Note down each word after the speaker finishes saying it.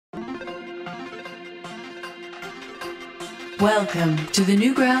Welcome to the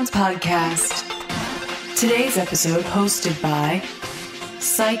Newgrounds podcast. Today's episode hosted by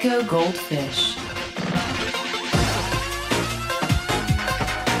PsychoGoldfish.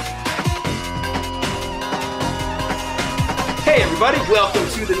 Hey everybody, welcome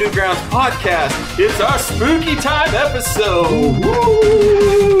to the Newgrounds podcast. It's our spooky time episode.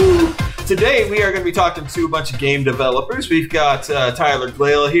 Woo! Today we are going to be talking to a bunch of game developers. We've got Tyler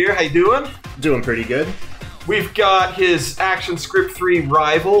Glaiel here. How you doing? Doing pretty good. We've got his Action Script 3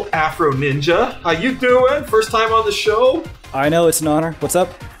 rival, Afro-Ninja. How you doing? First time on the show? I know, it's an honor. What's up?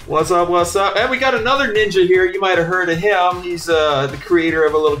 What's up, what's up? And we got another ninja here. You might have heard of him. He's the creator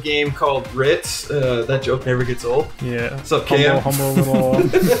of a little game called Ritz. That joke never gets old. Yeah. What's up, Cam?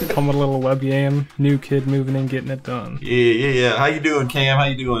 Humble little web game. New kid moving in, getting it done. Yeah. How you doing, Cam? How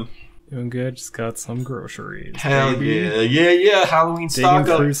you doing? Doing good. Just got some groceries. Hell baby. yeah. Halloween stock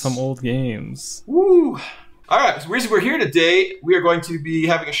Digging up. through some old games. Woo! All right, so the reason we're here today, we are going to be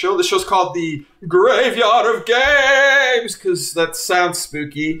having a show. This show's called The Graveyard of Games, because that sounds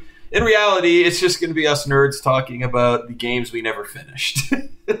spooky. In reality, it's just going to be us nerds talking about the games we never finished.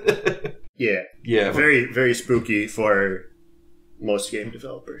 Yeah. Very, very spooky for most game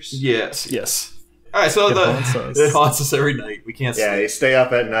developers. Yes. All right, so it haunts us every night. We can't sleep. Yeah, you stay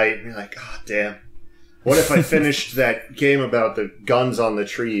up at night and you're like, oh, damn. What if I finished that game about the guns on the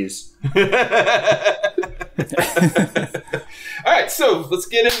trees? All right, so let's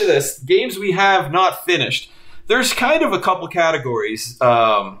get into this. Games we have not finished. There's kind of a couple categories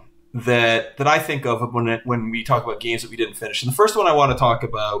that I think of when we talk about games that we didn't finish. And the first one I want to talk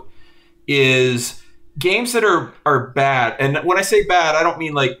about is games that are bad. And when I say bad, I don't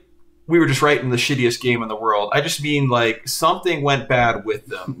mean like we were just writing the shittiest game in the world. I just mean like something went bad with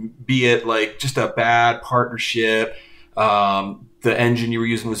them, be it like just a bad partnership, the engine you were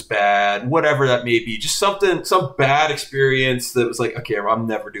using was bad, whatever that may be. Just some bad experience that was like, okay, I'm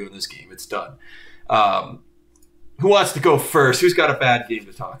never doing this game. It's done. Who wants to go first? Who's got a bad game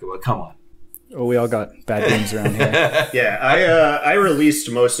to talk about? Come on. Oh, we all got bad games around here. Yeah, I released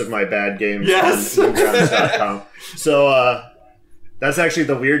most of my bad games on Newgrounds.com. So that's actually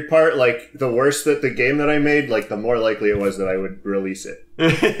the weird part. Like, the worse that the game that I made, like, the more likely it was that I would release it.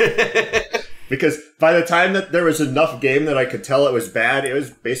 Because by the time that there was enough game that I could tell it was bad, it was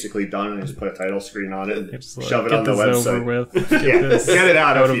basically done. I just put a title screen on it and shove it on the website. Over with. Get it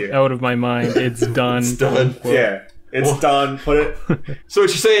out of my mind. It's done. It's done. Yeah, it's done. Put it. So what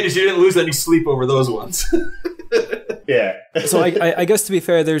you're saying is you didn't lose any sleep over those ones. Yeah. So I guess to be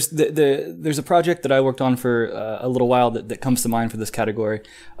fair, there's a project that I worked on for a little while that comes to mind for this category.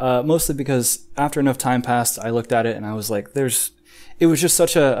 Mostly because after enough time passed, I looked at it and I was like, it was just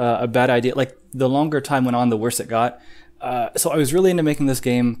such a bad idea. Like, the longer time went on, the worse it got. So I was really into making this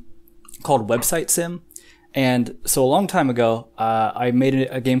game called Website Sim. And so a long time ago, I made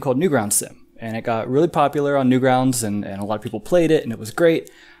a game called Newgrounds Sim. And it got really popular on Newgrounds, and a lot of people played it, and it was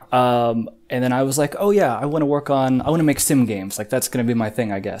great. And then I was like, oh yeah, I want to make sim games. Like, that's going to be my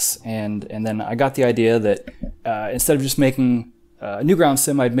thing, I guess. And then I got the idea that instead of just making Newgrounds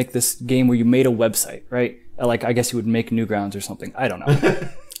Sim, I'd make this game where you made a website, right? Like, I guess you would make Newgrounds or something. I don't know.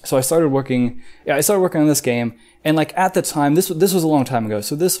 So I started working on this game. And like, at the time, this was a long time ago.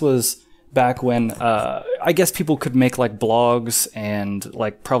 So this was back when, I guess people could make like blogs and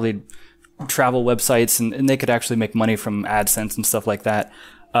like probably travel websites, and they could actually make money from AdSense and stuff like that.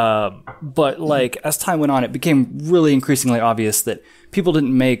 But like, as time went on, it became really increasingly obvious that people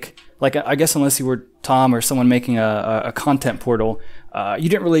didn't make, like, I guess unless you were Tom or someone making a content portal, you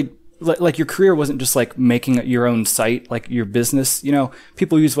didn't really, like, your career wasn't just like making your own site, like your business. You know,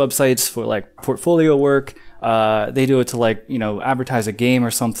 people use websites for like portfolio work. They do it to like, advertise a game or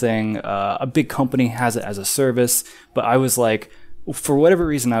something. A big company has it as a service. But I was like, for whatever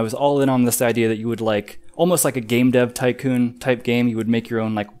reason, I was all in on this idea that you would, like, almost like a game dev tycoon type game, you would make your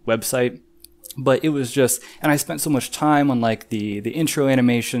own like website. But it was just, and I spent so much time on like the intro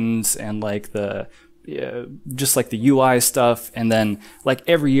animations and like just like the UI stuff. And then like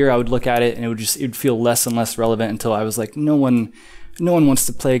every year I would look at it and it would feel less and less relevant until I was like, no one wants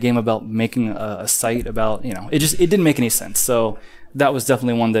to play a game about making a site about, it didn't make any sense. So that was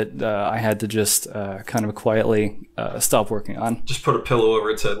definitely one that I had to just kind of quietly stop working on. Just put a pillow over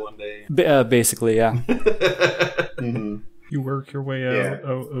its head one day. Basically, yeah. Mm-hmm. You work your way out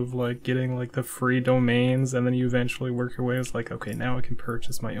of like getting like the free domains, and then you eventually work your way as like, okay, now I can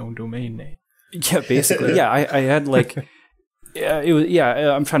purchase my own domain name. Yeah, basically. Yeah, I had like Yeah, it was.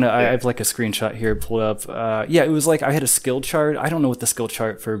 Yeah, I'm trying to. I have like a screenshot here pulled up. Yeah, it was like I had a skill chart. I don't know what the skill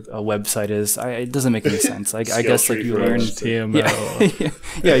chart for a website is. It doesn't make any sense. I guess like you learn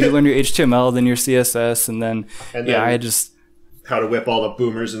HTML. Yeah, you learn your HTML, then your CSS, and then I had just how to whip all the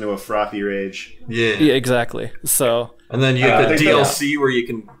boomers into a frothy rage. Yeah. Yeah, exactly. So, And then you get the DLC where you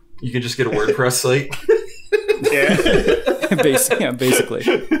can just get a WordPress site. Yeah. Basically.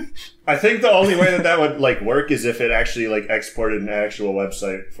 I think the only way that would like work is if it actually like exported an actual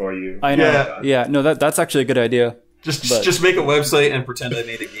website for you. I know. Yeah. No, that's actually a good idea. Just make a website and pretend I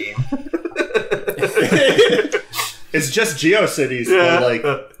made a game. It's just GeoCities. Yeah. Like,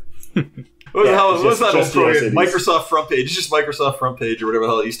 what was that old program? Microsoft Front Page. It's just Microsoft Front Page or whatever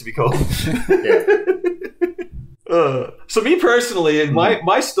the hell it used to be called. So me personally,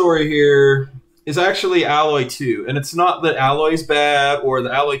 my story here is actually Alloy 2. And it's not that Alloy's bad or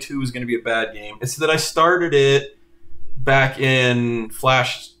that Alloy 2 is going to be a bad game. It's that I started it back in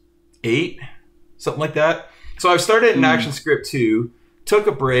Flash 8, something like that. So I started in ActionScript 2, took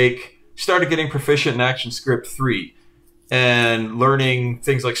a break, started getting proficient in ActionScript 3, and learning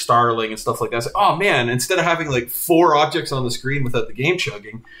things like Starling and stuff like that. I was like, oh man, instead of having like 4 objects on the screen without the game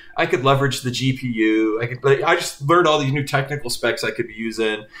chugging, I could leverage the GPU. I just learned all these new technical specs I could be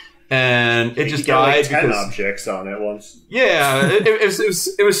using, and it just died. Like 10 objects on it once. Yeah,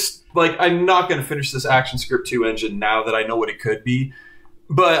 it was like, I'm not going to finish this ActionScript 2 engine now that I know what it could be.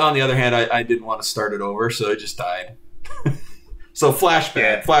 But on the other hand, I didn't want to start it over, so it just died. So Flash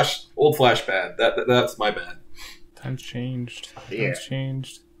bad, old Flash bad. That's my bad. Times changed. Times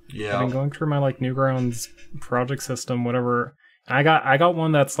changed. Yeah. I've been going through my like Newgrounds project system, whatever. I got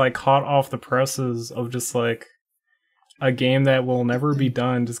one that's like hot off the presses of just like a game that will never be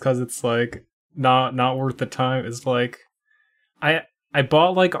done just because it's like not worth the time. It's like I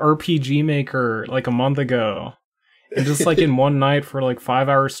bought like RPG Maker like a month ago. And just like in one night for like 5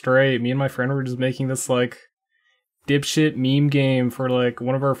 hours straight, me and my friend were just making this like dipshit meme game for like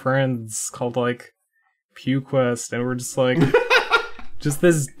one of our friends called like PewQuest, and we're just like just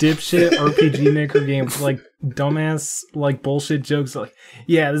this dipshit RPG Maker game with like dumbass like bullshit jokes like,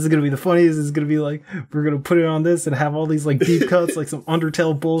 yeah, this is gonna be the funniest, this is gonna be like, we're gonna put it on this and have all these like deep cuts like some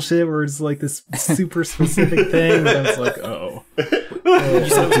Undertale bullshit where it's like this super specific thing, and it's like, you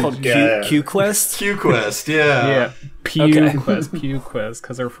said it was called QQuest? QQuest, yeah. Yeah, PewQuest,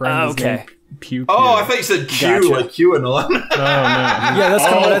 because our friend is named Pew. Oh, I thought you said Q, like QAnon. Oh, no. Yeah, that's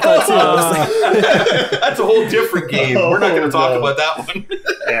kind of what I thought too. I was like, that's a whole different game. We're not going to talk about that one.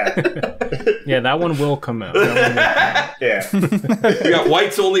 Yeah, that one will come out. Yeah. We got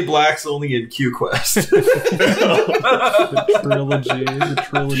whites only, blacks only, and QQuest. The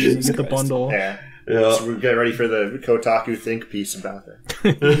trilogy. Get the bundle. Yeah. So we get ready for the Kotaku think piece about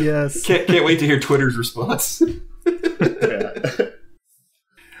it. Yes. Can't wait to hear Twitter's response.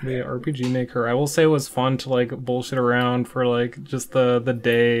 The RPG Maker, I will say, was fun to like bullshit around for like just the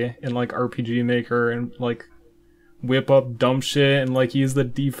day in like RPG Maker and like whip up dumb shit and like use the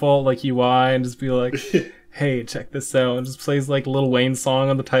default like UI and just be like, hey, check this out, and just plays like Lil Wayne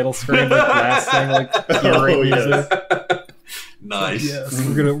song on the title screen, like blasting like great music. Nice. Yes,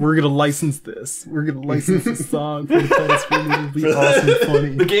 we're gonna license this. We're gonna license this song for the title screen. It'll be awesome and funny.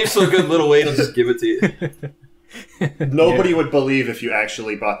 The game's so good, Lil Wayne will just give it to you. Nobody would believe if you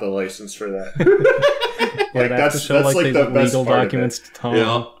actually bought the license for that. Like that's like the best legal part documents to Tom.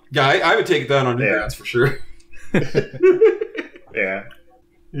 Yeah, I would take it down on Newgrounds for sure. Yeah.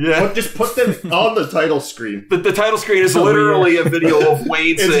 Just put them on the title screen. The title screen is literally a video of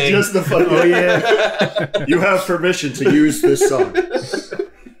Wayne saying, "It's just the fun." Oh yeah, you have permission to use this song.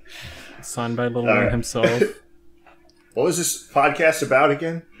 Signed by Lil Wayne himself. What was this podcast about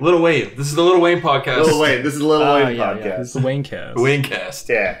again? Lil Wayne. This is the Lil Wayne podcast. Lil Wayne. This is the Lil Wayne podcast. Yeah. This is the Wayncast. Wayncast.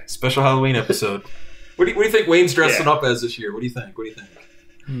 Yeah. Special Halloween episode. What do you think Wayne's dressing up as this year? What do you think?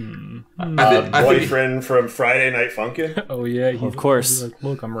 Boyfriend from Friday Night Funkin'. Oh yeah, of course. Like,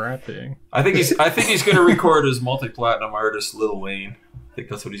 look, I'm rapping. I think he's going to record as multi-platinum artist Lil Wayne. I think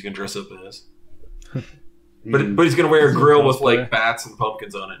that's what he's going to dress up as. But he's going to wear a grill with like bats and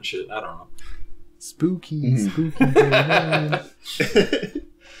pumpkins on it and shit. I don't know. Spooky.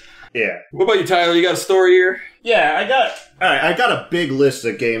 Yeah. What about you, Tyler? You got a story here? Yeah, I got a big list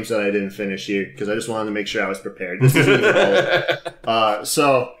of games that I didn't finish here because I just wanted to make sure I was prepared. This isn't even all.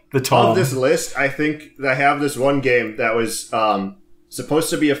 So of this list, I think I have this one game that was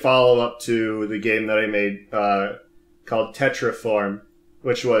supposed to be a follow-up to the game that I made called Tetraform,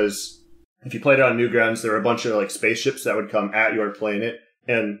 which was, if you played it on Newgrounds, there were a bunch of like spaceships that would come at your planet,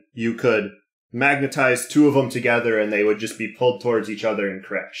 and you could magnetize 2 of them together and they would just be pulled towards each other and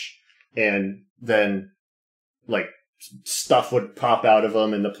crash. And then like stuff would pop out of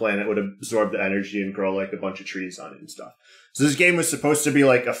them and the planet would absorb the energy and grow like a bunch of trees on it and stuff. So this game was supposed to be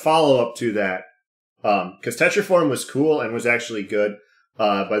like a follow-up to that. Because Tetraform was cool and was actually good.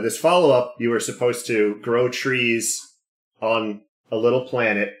 But this follow-up, you were supposed to grow trees on a little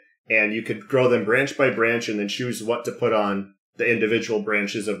planet, and you could grow them branch by branch and then choose what to put on the individual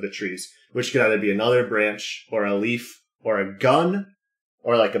branches of the trees, which could either be another branch or a leaf or a gun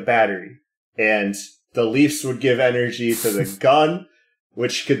or like a battery. And the leaves would give energy to the gun,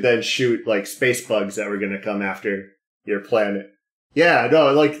 which could then shoot like space bugs that were going to come after your planet. Yeah,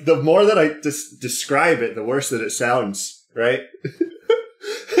 no, like the more that I describe it, the worse that it sounds, right?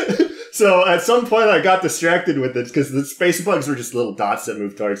 So at some point I got distracted with it because the space bugs were just little dots that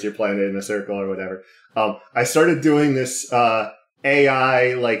move towards your planet in a circle or whatever. I started doing this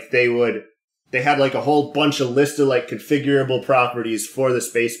AI, like they had like a whole bunch of list of like configurable properties for the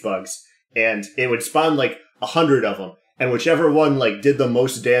space bugs, and it would spawn like 100 of them, and whichever one like did the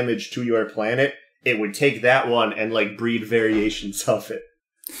most damage to your planet, it would take that one and like breed variations of it,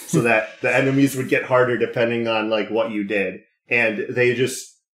 so that the enemies would get harder depending on like what you did. And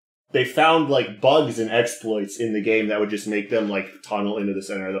they found like bugs and exploits in the game that would just make them like tunnel into the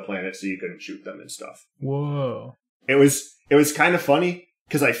center of the planet so you couldn't shoot them and stuff. Whoa. It was kind of funny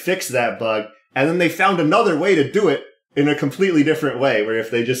because I fixed that bug, and then they found another way to do it in a completely different way, where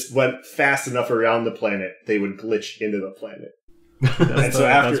if they just went fast enough around the planet, they would glitch into the planet.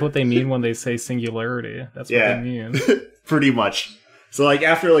 That's what they mean when they say singularity. That's what they mean. Pretty much. So like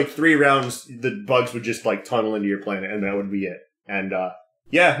after like 3 rounds, the bugs would just like tunnel into your planet, and that would be it. And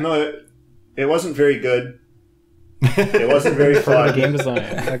yeah, no, it wasn't very good. It wasn't very fun. The game design.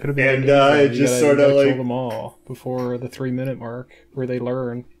 That could have been. And it just sort of like kill them all before the 3-minute mark, where they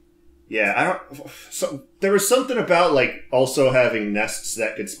learn. Yeah, So there was something about like also having nests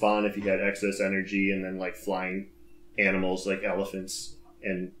that could spawn if you had excess energy, and then like flying animals like elephants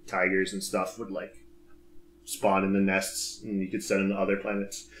and tigers and stuff would like spawn in the nests, and you could send them to other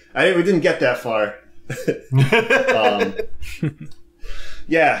planets. We didn't get that far.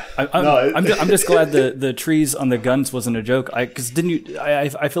 Yeah, I'm just glad the trees on the guns wasn't a joke. I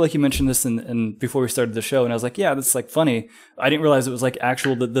feel like you mentioned this in before we started the show, and I was like, yeah, that's like funny. I didn't realize it was like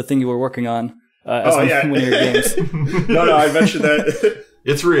actual the thing you were working on. As one of your games. No, I mentioned that.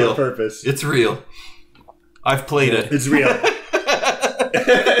 It's real. On purpose. It's real. I've played it. It's real.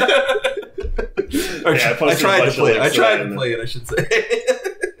 I tried to play it. I should say.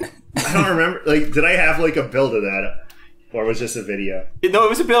 I don't remember. Like, did I have like a build of that? Or was this a video? No, it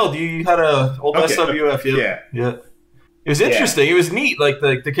was a build. You had a old SWF. Yeah. It was interesting. Yeah. It was neat. Like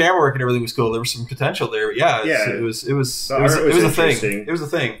the camera work and everything was cool. There was some potential there. Yeah. It was a thing. It was a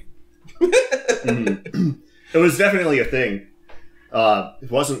thing. Mm-hmm. It was definitely a thing.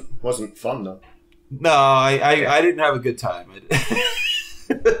 It wasn't fun though. No, I didn't have a good time.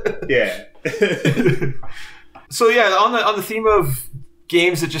 Yeah. So yeah, on the theme of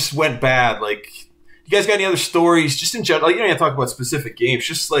games that just went bad, like. You guys got any other stories, just in general? Like, you don't have to talk about specific games,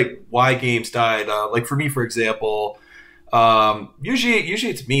 just like why games died. Like for me, for example, usually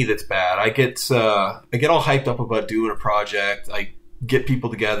it's me that's bad. I get all hyped up about doing a project. I get people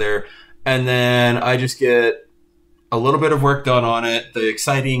together, and then I just get a little bit of work done on it. The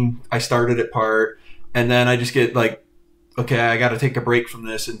exciting I started it part, and then I just get like, okay, I got to take a break from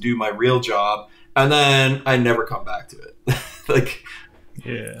this and do my real job, and then I never come back to it. Like.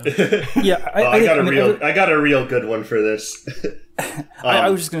 Yeah. Yeah. I got a real good one for this. I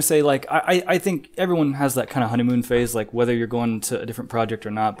was just gonna say, like, I think everyone has that kind of honeymoon phase, like whether you're going to a different project or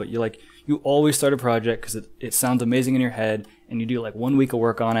not. But you always start a project because it sounds amazing in your head, and you do like 1 week of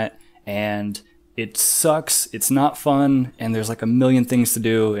work on it, and it sucks. It's not fun, and there's like a million things to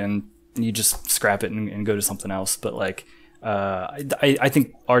do, and you just scrap it and go to something else. But like. I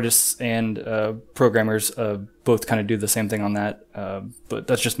think artists and programmers both kind of do the same thing on that, but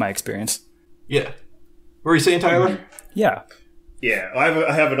that's just my experience. Yeah. What were you saying, Tyler? Yeah. Yeah,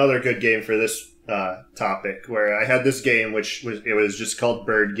 I have another good game for this topic, where I had this game, which was just called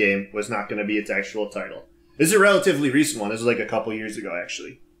Bird Game, was not going to be its actual title. This is a relatively recent one. This is like a couple years ago,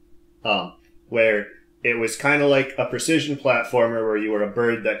 actually, where it was kind of like a precision platformer where you were a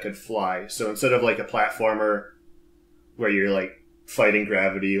bird that could fly. So instead of like a platformer where you're like fighting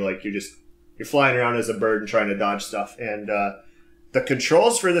gravity, like you're flying around as a bird and trying to dodge stuff. And the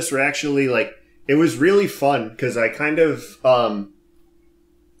controls for this were actually like, it was really fun because I kind of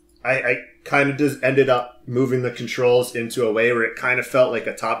just ended up moving the controls into a way where it kind of felt like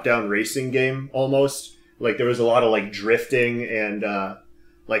a top-down racing game almost. Like there was a lot of like drifting and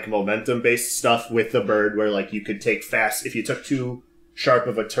like momentum-based stuff with the bird, where like you could take fast. If you took too sharp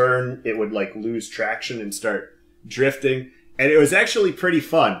of a turn, it would like lose traction and start drifting, and it was actually pretty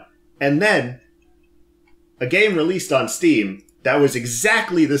fun. And then a game released on Steam that was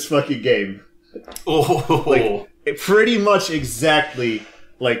exactly this fucking game. Oh, like pretty much exactly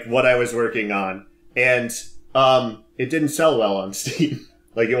like what I was working on. And It didn't sell well on Steam.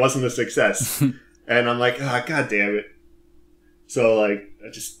 Like, it wasn't a success. And I'm like, ah, god damn it. So, like, I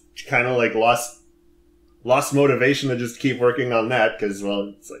just kind of, like, lost motivation to just keep working on that, because,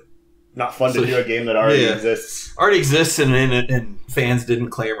 well, it's, like, not fun to do a game that already exists. Already exists, and fans didn't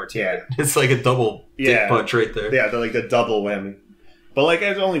clamor to it. It's like a double dick punch right there. Yeah, they're like the double whammy. But, like,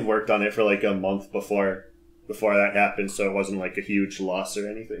 I've only worked on it for, like, a month before that happened, so it wasn't, like, a huge loss or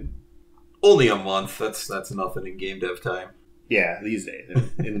anything. Only a month. That's nothing in game dev time. Yeah, these days.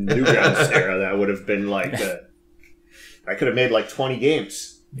 In the Newgrounds era, that would have been, like, I could have made, like, 20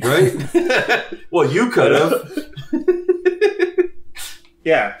 games. Right? Well, you could have.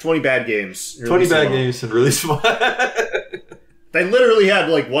 Yeah, 20 bad games. 20 bad games and really small. I literally had,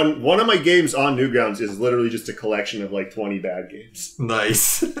 like, one of my games on Newgrounds is literally just a collection of, like, 20 bad games.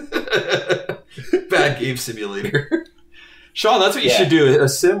 Nice. Bad game simulator. Sean, that's what you should do. A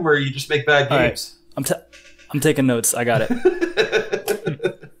sim where you just make bad games. Right. I'm taking notes. I got it.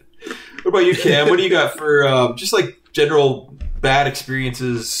 What about you, Cam? What do you got for just, like, general bad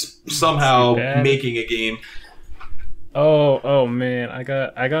experiences somehow making a game? Oh man, I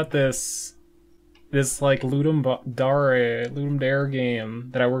got this like Ludum Dare game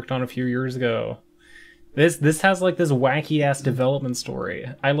that I worked on a few years ago. This has like this wacky ass development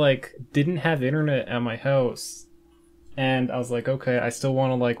story. I like didn't have internet at my house, and I was like, okay, I still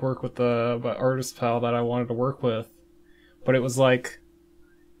want to like work with the artist pal that I wanted to work with, but it was like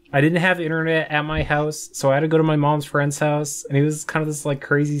I didn't have internet at my house, so I had to go to my mom's friend's house, and he was kind of this like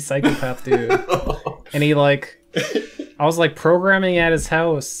crazy psychopath dude, and he like. I was like programming at his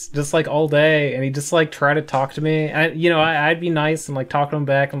house just like all day, and he just like tried to talk to me. I'd be nice and like talk to him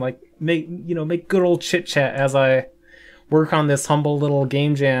back and like make good old chit chat as I work on this humble little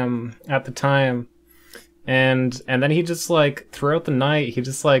game jam at the time. And then he just like throughout the night he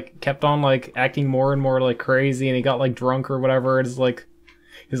just like kept on like acting more and more like crazy, and he got like drunk or whatever. He's like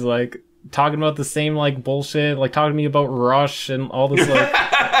talking about the same like bullshit, like talking to me about Rush and all this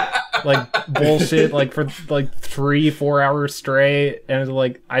like bullshit like for like 3-4 hours straight, and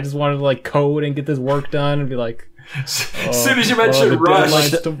like I just wanted to like code and get this work done and be like, as soon as you mentioned Rush, I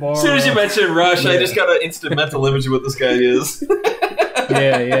just got an instant mental image of what this guy is.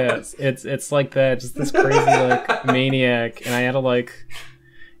 yeah, it's like that, just this crazy like maniac, and I had to like,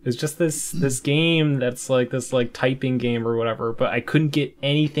 it's just this game that's like this like typing game or whatever, but I couldn't get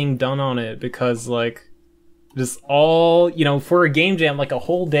anything done on it because like just all, for a game jam, like a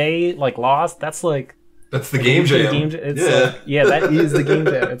whole day like lost, that's the game jam. It's that is the game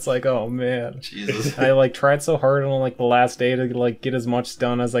jam. It's like, oh man, Jesus. I like tried so hard on like the last day to like get as much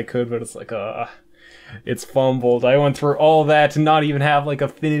done as I could, but it's like it's fumbled. I went through all that to not even have like a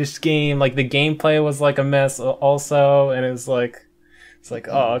finished game. Like the gameplay was like a mess also, and it's like,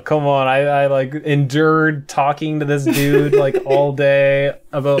 oh come on, I like endured talking to this dude like all day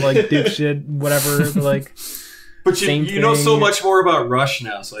about like dipshit whatever, like. But you know so much more about Rush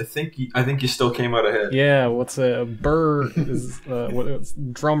now, so I think you still came out ahead. Yeah, what's a bird is it's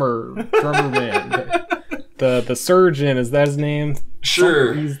drummer man. The surgeon, is that his name?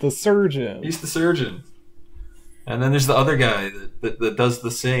 Sure, he's the surgeon. He's the surgeon. And then there's the other guy that does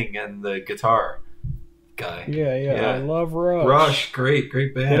the sing and the guitar guy. Yeah. I love Rush. Rush, great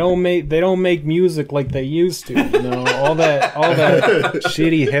band. They don't make music like they used to. All that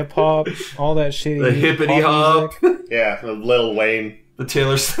shitty hip hop, all that shitty the hippity hop. Yeah, Lil Wayne, the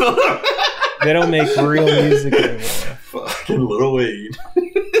Taylor Swift. They don't make real music anymore. Fucking Lil Wayne.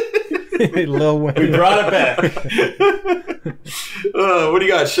 Lil Wayne. We brought it back. What do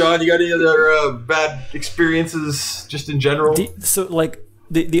you got, Sean? You got any other bad experiences just in general?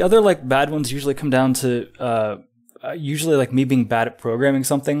 The other like bad ones usually come down to usually like me being bad at programming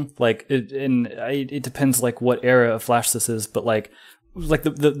something. Like it depends like what era of Flash this is, but like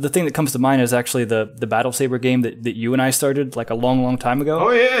the thing that comes to mind is actually the Battle Sabre game that you and I started like a long time ago.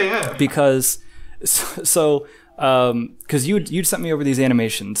 Oh yeah. Because because you'd sent me over these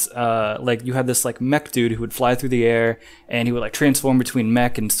animations, like you had this like mech dude who would fly through the air and he would like transform between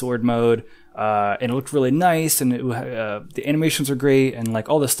mech and sword mode. And it looked really nice, and the animations were great, and like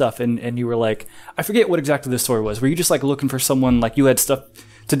all this stuff. And you were like, I forget what exactly the story was. Were you just like looking for someone, like you had stuff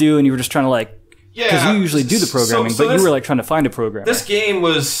to do, and you were just trying to like, because you usually do the programming, but you were like trying to find a programmer. This game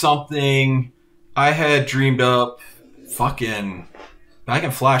was something I had dreamed up, fucking back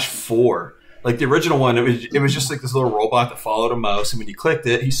in Flash 4. Like the original one, it was just like this little robot that followed a mouse, and when you clicked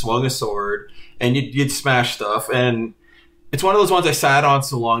it, he swung a sword, and you'd smash stuff, and it's one of those ones I sat on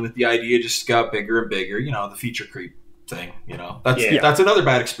so long that the idea just got bigger and bigger. The feature creep thing. That's another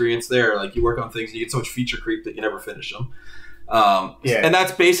bad experience there. Like you work on things and you get so much feature creep that you never finish them. And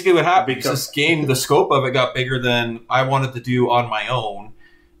that's basically what happened. Because this game, the scope of it got bigger than I wanted to do on my own.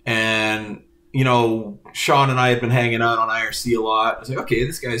 And, you know, Sean and I had been hanging out on IRC a lot. I was like, okay,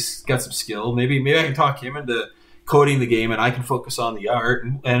 this guy's got some skill. Maybe I can talk him into coding the game and I can focus on the art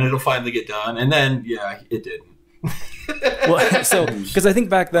and it'll finally get done. And then, yeah, it didn't. Well, so because I think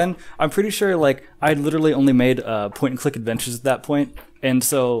back then I'm pretty sure like I'd literally only made point and click adventures at that point, and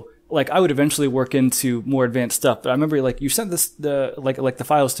so like I would eventually work into more advanced stuff. But I remember like you sent the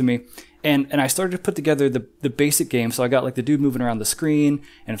files to me, and I started to put together the basic game. So I got like the dude moving around the screen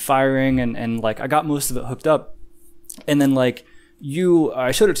and firing, and like I got most of it hooked up, and then like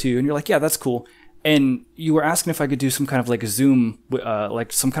I showed it to you and you're like, yeah, that's cool. And you were asking if I could do some kind of like a zoom,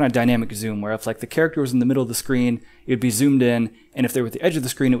 like some kind of dynamic zoom, where if like the character was in the middle of the screen, it would be zoomed in, and if they were at the edge of the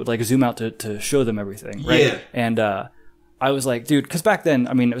screen, it would like zoom out to show them everything, right? Yeah. And I was like, dude, because back then,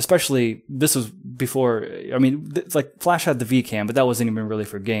 I mean, especially this was before, I mean, like Flash had the VCam, but that wasn't even really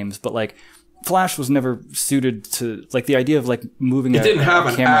for games. But like Flash was never suited to like the idea of like moving. It didn't have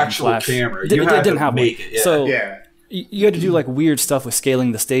an actual camera. You had to make it. Yeah. So you had to do like weird stuff with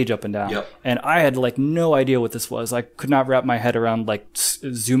scaling the stage up and down. Yep. And I had like no idea what this was. I could not wrap my head around like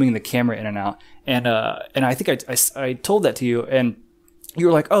zooming the camera in and out. And I think I told that to you, and you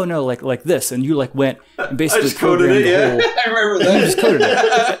were like, oh no, like this, and you like went and basically I just coded it. Yeah, I remember that. You just coded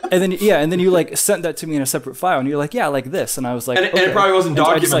it, and then you like sent that to me in a separate file, and you're like, yeah, like this, and I was like, and it probably wasn't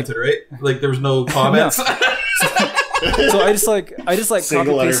documented, right? Like there was no comments. No. So I just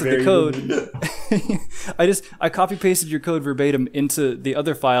copy pasted the code. I copy pasted your code verbatim into the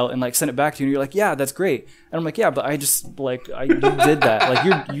other file and like sent it back to you, and you're like, yeah, that's great. And I'm like, yeah, but you did that. Like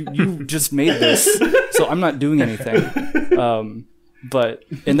you just made this, so I'm not doing anything.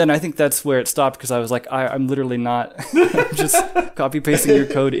 And then I think that's where it stopped, because I was like, I'm literally not I'm just copy pasting your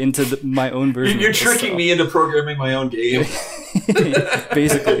code into my own version. You're tricking me into programming my own game.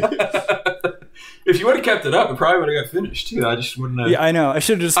 Basically. If you would have kept it up, it probably would have got finished too. I just wouldn't have. Yeah, I know. I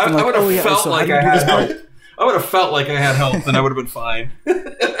should have just been I would have felt so like I had help. I would have felt like I had help, and I would have been fine.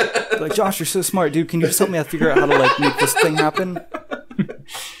 Like, Josh, you're so smart, dude. Can you just help me out figure out how to like make this thing happen?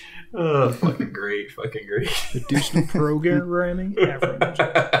 Oh, fucking great. Additional programming.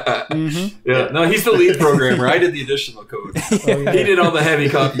 Mm-hmm. Yeah, no, he's the lead programmer. I did the additional code. He did all the heavy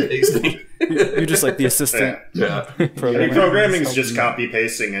copy pasting. You're just like the assistant. Yeah. Programming's just copy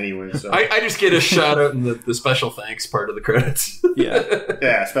pasting anyway. So. I just get a shout out in the special thanks part of the credits.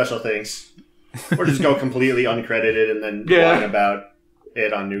 Yeah, special thanks. Or just go completely uncredited and then whine about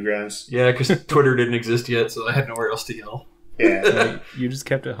it on Newgrounds. Yeah, because Twitter didn't exist yet, so I had nowhere else to yell. Yeah, you just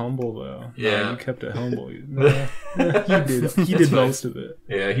kept it humble though. Yeah, you kept it humble. He did. He did most of it.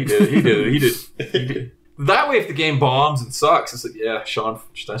 Yeah, he did. That way, if the game bombs and sucks, it's like, yeah, Sean.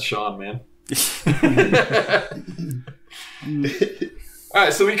 That's Sean, man. All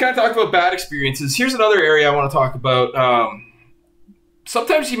right, so we kind of talked about bad experiences. Here's another area I want to talk about.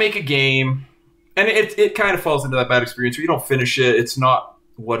 Sometimes you make a game, and it kind of falls into that bad experience where you don't finish it. It's not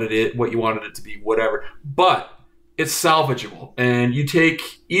what you wanted it to be, whatever. But it's salvageable, and you take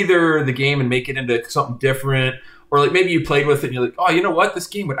either the game and make it into something different, or like maybe you played with it and you're like, oh, you know what, this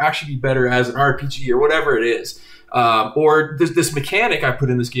game would actually be better as an RPG or whatever it is, or this mechanic I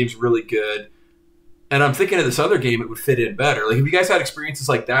put in this game is really good, and I'm thinking of this other game it would fit in better. Like, have you guys had experiences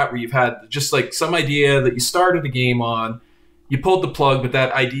like that where you've had just like some idea that you started a game on, you pulled the plug, but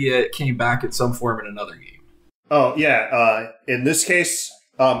that idea came back in some form in another game? Oh yeah, in this case,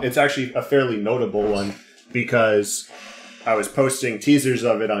 it's actually a fairly notable one, because I was posting teasers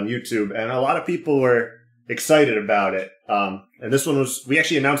of it on YouTube, and a lot of people were excited about it. And this one we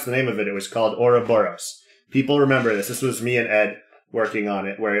actually announced the name of it. It was called Ouroboros. People remember this. This was me and Ed working on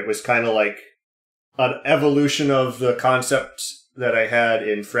it, where it was kind of like an evolution of the concept that I had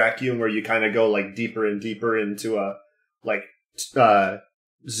in Fracuum, where you kind of go like deeper and deeper into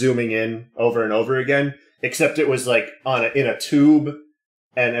zooming in over and over again, except it was like in a tube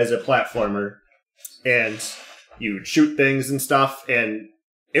and as a platformer. And you'd shoot things and stuff, and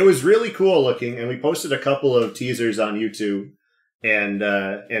it was really cool looking. And we posted a couple of teasers on YouTube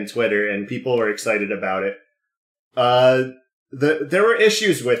and Twitter, and people were excited about it. There were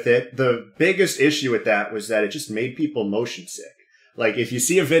issues with it. The biggest issue with that was that it just made people motion sick. Like, if you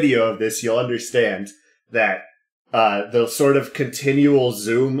see a video of this, you'll understand that the sort of continual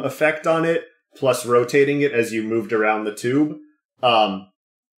zoom effect on it, plus rotating it as you moved around the tube,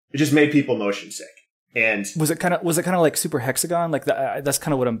 it just made people motion sick. And was it kind of like Super Hexagon? Like that's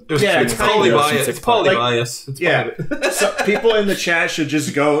kind of what I'm. It's poly-bias. It's poly-bias. So people in the chat should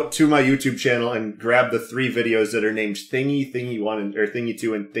just go to my YouTube channel and grab the 3 videos that are named Thingy 1, or Thingy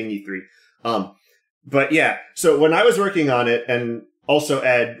 2, and Thingy 3. But yeah, so when I was working on it, and also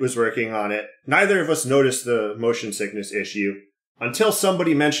Ed was working on it, neither of us noticed the motion sickness issue until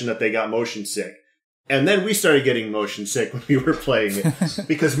somebody mentioned that they got motion sick. And then we started getting motion sick when we were playing it.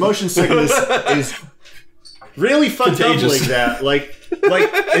 Because motion sickness is really fucked up like that. Like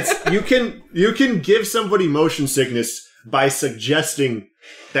it's you can give somebody motion sickness by suggesting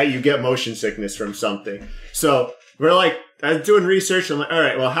that you get motion sickness from something. So we're like, I was doing research. I'm like, all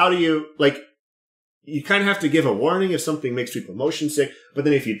right, well, how do you, like, you kind of have to give a warning if something makes people motion sick. But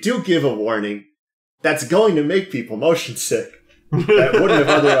then if you do give a warning, that's going to make people motion sick. That wouldn't have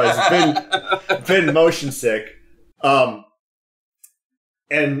otherwise been motion sick. And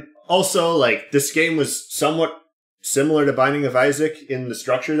also, like, this game was somewhat similar to Binding of Isaac in the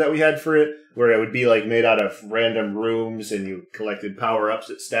structure that we had for it, where it would be, like, made out of random rooms and you collected power-ups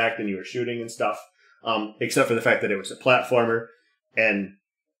that stacked and you were shooting and stuff. Except for the fact that it was a platformer. And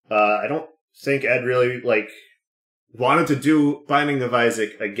I don't think Ed really, like, wanted to do Binding of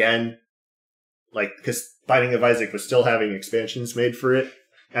Isaac again. Like, because Binding of Isaac was still having expansions made for it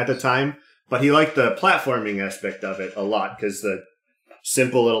at the time. But he liked the platforming aspect of it a lot, because the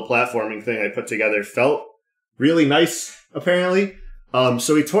simple little platforming thing I put together felt really nice, apparently.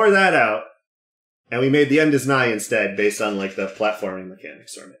 So we tore that out, and we made the End Is Nigh instead, based on, like, the platforming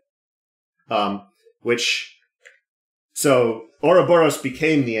mechanics from it. So Ouroboros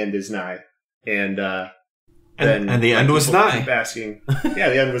became the End Is Nigh, and the end was nigh. Keep asking, yeah,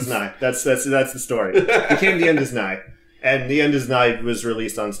 the end was nigh. That's the story. Became the End Is Nigh, and the End Is Nigh was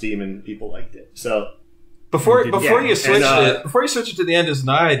released on Steam, and people liked it. So before you switched it to the End Is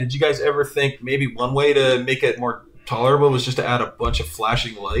Nigh, did you guys ever think maybe one way to make it more tolerable was just to add a bunch of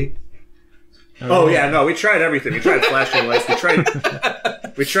flashing light? Oh yeah, no, we tried everything. We tried flashing lights. We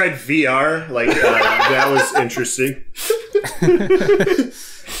tried VR. Like that was interesting.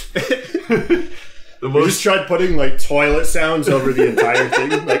 We just tried putting, like, toilet sounds over the entire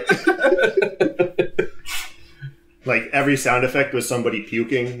thing. Like every sound effect was somebody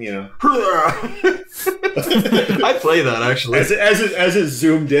puking, you know. I play that, actually. As it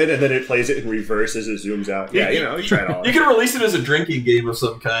zoomed in, and then it plays it in reverse as it zooms out. Yeah, you know, we tried all that. You can release it as a drinking game of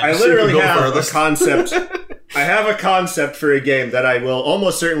some kind. I literally have a concept. I have a concept for a game that I will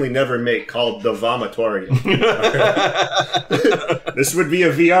almost certainly never make, called The Vomitorium. This would be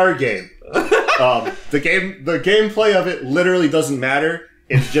a VR game. The gameplay of it literally doesn't matter.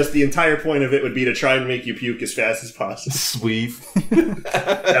 It's just the entire point of it would be to try and make you puke as fast as possible. Sweet. And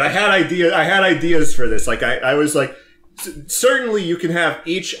I had ideas for this. Like I was like, certainly you can have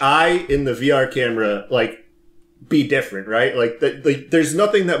each eye in the VR camera, like, be different, right? Like, there's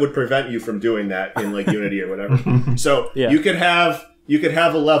nothing that would prevent you from doing that in, like, Unity or whatever. So yeah. you could have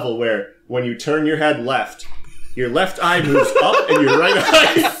a level where when you turn your head left, your left eye moves up and your right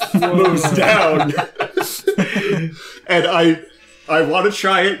eye moves down. And I want to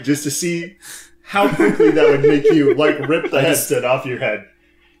try it just to see how quickly that would make you, like, rip the headset off your head.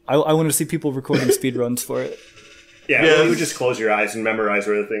 I want to see people recording speedruns for it. Yeah, well, you would just close your eyes and memorize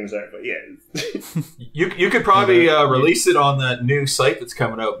where the things are. But yeah, you could probably release it on that new site that's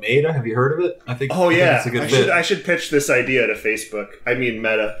coming out, Meta. Have you heard of it? I think. Oh yeah, it's a good fit. I should pitch this idea to Facebook. I mean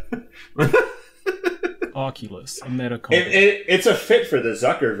Meta. Oculus, a Meta. It's a fit for the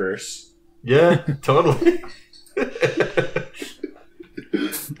Zuckerverse. Yeah, totally.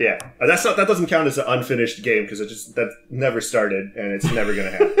 Yeah, that doesn't count as an unfinished game because that never started and it's never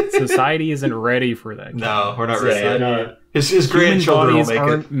going to happen. Society isn't ready for that game. No, we're not ready. His grandchildren will make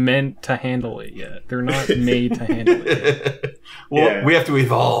aren't meant to handle it yet. They're not made to handle it. Well, we have to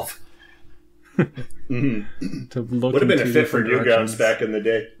evolve. Mm-hmm. To look would have been a fit for Newgrounds back in the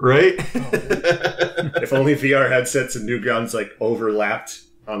day, right? If only VR headsets and Newgrounds, like, overlapped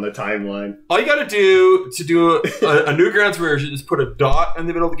on the timeline. All you got to do a Newgrounds version is put a dot in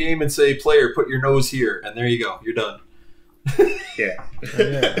the middle of the game and say, "Player, put your nose here," and there you go. You're done. Yeah.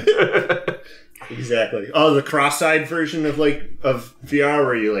 Exactly. Oh, the cross-eyed version of VR,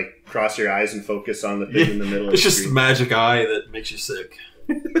 where you, like, cross your eyes and focus on the thing in the middle. It's just the magic eye that makes you sick.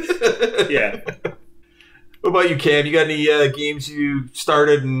 Yeah. What about you, Cam? You got any games you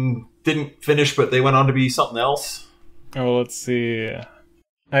started and didn't finish, but they went on to be something else? Oh, let's see.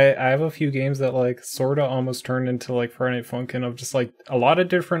 I have a few games that, like, sort of almost turned into, like, Friday Night Funkin', of just, like, a lot of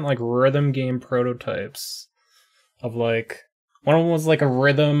different, like, rhythm game prototypes of, like, one of them was, like, a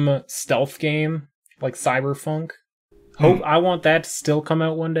rhythm stealth game, like Cyberpunk. I want that to still come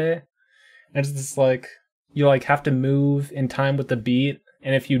out one day. And it's just, like, you, like, have to move in time with the beat,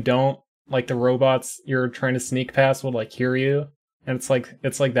 and if you don't, like, the robots you're trying to sneak past will, like, hear you and it's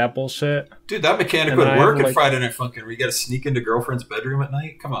like that bullshit. Dude, that mechanic would work in Friday Night Funkin', where you got to sneak into girlfriend's bedroom at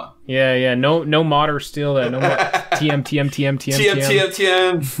night. Come on. Yeah. No mod or steal that. No more TM.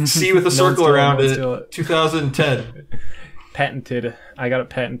 C with a circle around it. 2010. Patented. I got it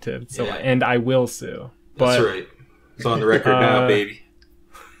patented. So and I will sue. That's right. It's on the record now, baby.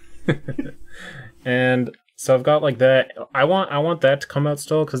 And so I've got like that. I want that to come out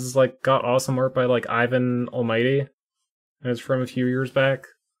still because it's like got awesome art by like Ivan Almighty. And it's from a few years back.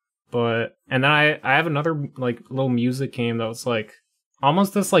 And then I have another like little music game that was like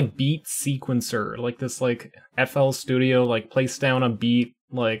almost this like beat sequencer, like this like FL Studio like place down a beat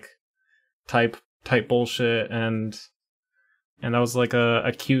like type bullshit, and that was like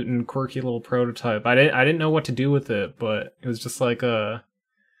a cute and quirky little prototype. I didn't know what to do with it, but it was just like a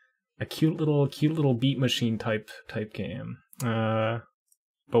cute little beat machine type game. But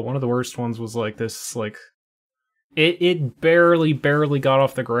one of the worst ones was like this like it barely got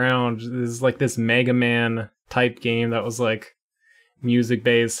off the ground. This is like this Mega Man type game that was like music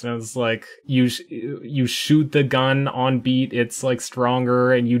based, and it was like you shoot the gun on beat, it's like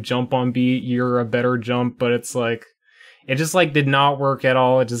stronger, and you jump on beat, you're a better jump, but it's like it just like did not work at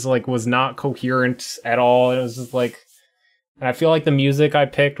all. It just like was not coherent at all. It was just like, and I feel like the music I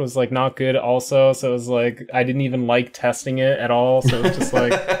picked was like not good also, so it was like I didn't even like testing it at all, so it was just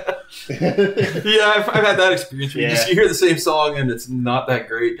like yeah, I've had that experience where you hear the same song and it's not that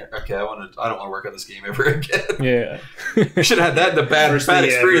great. Okay, I don't want to work on this game ever again. Yeah. You should have had that in the bad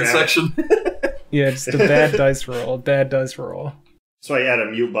experience section. Yeah, just a bad dice roll. That's why you add a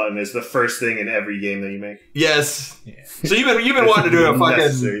mute button is the first thing in every game that you make. Yes. Yeah. So you've been wanting to do a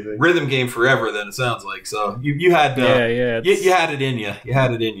fucking rhythm game forever. Then it sounds like you had you had it in you. You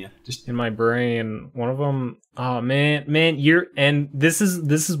had it in you. Just in my brain. One of them. Oh man, this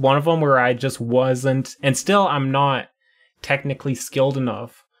is one of them where I just wasn't, and still I'm not technically skilled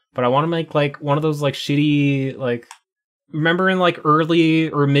enough. But I want to make like one of those like shitty like. Remember in like early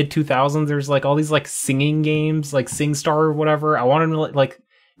or mid 2000s, there's like all these like singing games, like SingStar or whatever. I wanted to like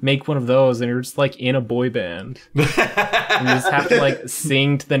make one of those, and you're just like in a boy band, and you just have to like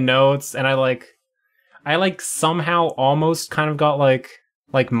sing to the notes. And I somehow almost kind of got like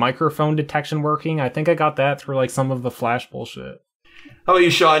microphone detection working. I think I got that through like some of the Flash bullshit. How about you,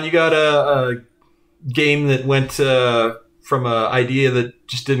 Sean? You got a game that went from an idea that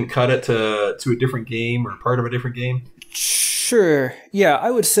just didn't cut it to a different game or part of a different game? Sure. Yeah,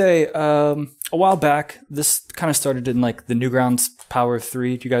 I would say a while back, this kind of started in like the Newgrounds Power of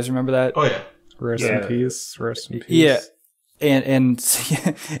 3. Do you guys remember that? Oh, yeah. Rest in peace. Yeah. And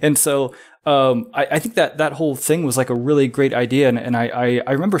so I think that whole thing was like a really great idea. And I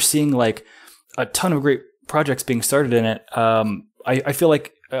remember seeing like a ton of great projects being started in it. I feel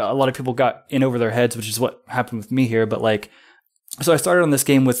like a lot of people got in over their heads, which is what happened with me here. But like, so I started on this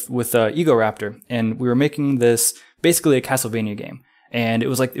game with Ego Raptor, and we were making this basically a Castlevania game, and it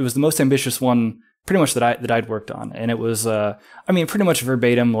was the most ambitious one pretty much that I'd worked on, and it was pretty much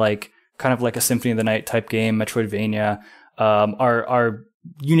verbatim like kind of like a Symphony of the Night type game, Metroidvania. Our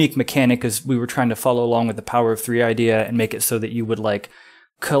unique mechanic is we were trying to follow along with the Power of 3 idea and make it so that you would like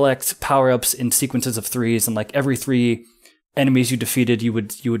collect power-ups in sequences of 3s, and like every 3 enemies you defeated, you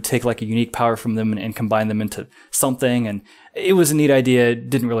would take like a unique power from them and combine them into something. And it was a neat idea. It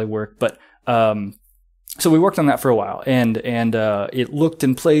didn't really work, but so we worked on that for a while, and it looked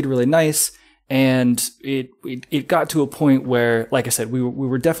and played really nice. And it got to a point where, like I said, we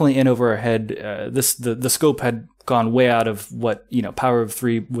were definitely in over our head. The scope had gone way out of what Power of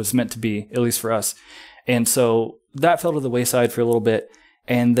 3 was meant to be, at least for us. And so that fell to the wayside for a little bit.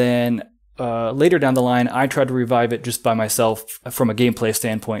 And then later down the line, I tried to revive it just by myself from a gameplay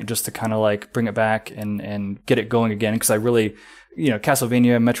standpoint, just to kind of like bring it back and get it going again. Because I really,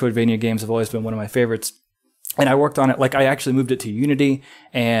 Castlevania, Metroidvania games have always been one of my favorites. And I worked on it, like I actually moved it to Unity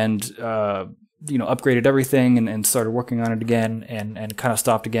and, upgraded everything and started working on it again and kind of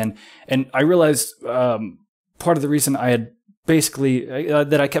stopped again. And I realized part of the reason I had basically,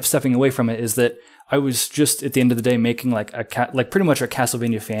 that I kept stepping away from it is that I was just at the end of the day making like pretty much a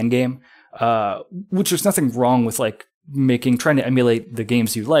Castlevania fan game. Which there's nothing wrong with like trying to emulate the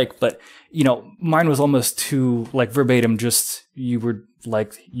games you like, but mine was almost too like verbatim. Just you were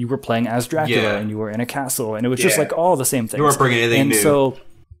playing as Dracula and you were in a castle, and it was just like all the same things. You weren't bringing anything new. So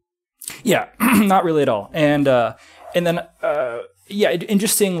yeah, not really at all. And then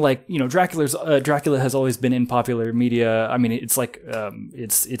just seeing like Dracula has always been in popular media. I mean, it's like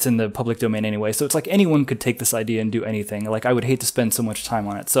it's in the public domain anyway, so it's like anyone could take this idea and do anything. Like I would hate to spend so much time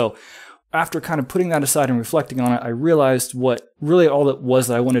on it. So after kind of putting that aside and reflecting on it, I realized what really all it was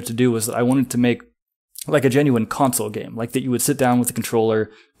that I wanted to do was that I wanted to make like a genuine console game, like that you would sit down with a controller,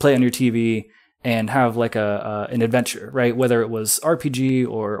 play on your TV, and have like an adventure, right? Whether it was RPG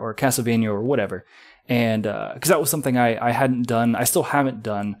or Castlevania or whatever. And because that was something I hadn't done, I still haven't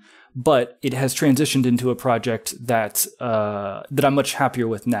done, but it has transitioned into a project that I'm much happier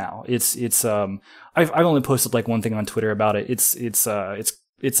with now. I've only posted like one thing on Twitter about it. It's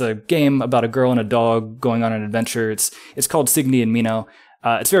a game about a girl and a dog going on an adventure. It's called Signy and Mino.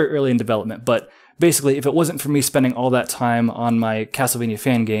 It's very early in development, but basically, if it wasn't for me spending all that time on my Castlevania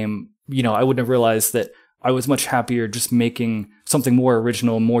fan game, I wouldn't have realized that I was much happier just making something more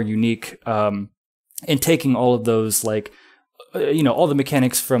original, more unique, and taking all of those, like, all the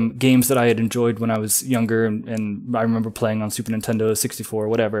mechanics from games that I had enjoyed when I was younger, and I remember playing on Super Nintendo, 64,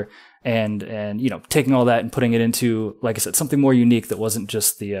 whatever, and taking all that and putting it into, like I said, something more unique that wasn't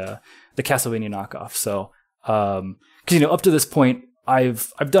just the Castlevania knockoff. So, because up to this point,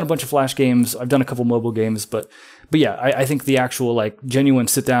 I've done a bunch of Flash games, I've done a couple mobile games, but yeah, I think the actual like genuine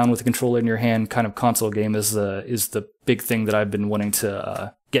sit down with a controller in your hand kind of console game is the big thing that I've been wanting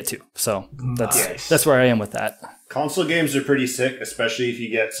to get to. So that's where I am with that. Console games are pretty sick, especially if you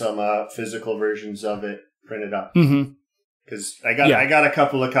get some physical versions of it printed up. Because I got a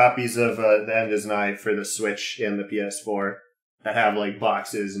couple of copies of the End Is Nigh for the Switch and the PS4 that have like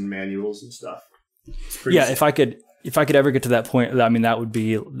boxes and manuals and stuff. Yeah, sick. If I could ever get to that point, I mean, that would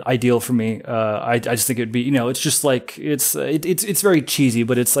be ideal for me. I just think it'd be, it's just like, it's very cheesy,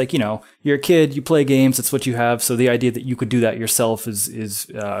 but it's like, you're a kid, you play games, it's what you have. So the idea that you could do that yourself is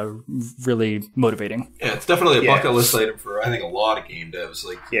really motivating. Yeah, it's definitely a bucket list item for, I think, a lot of game devs.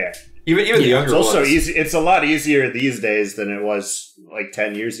 Like, yeah. Even the younger It's also ones. easy. It's a lot easier these days than it was like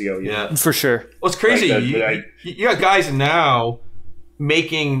 10 years ago. Yeah. For sure. Well, it's crazy. Like you got guys now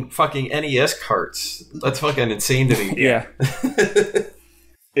making fucking NES carts. That's fucking insane to me. Yeah.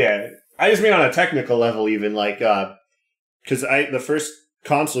 Yeah. I just mean on a technical level, even like, because the first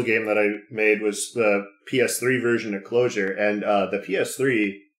console game that I made was the PS3 version of Closure, and the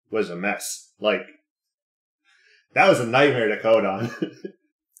PS3 was a mess. Like, that was a nightmare to code on.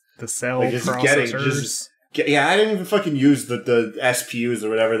 The cell like processors. I didn't even fucking use the SPUs or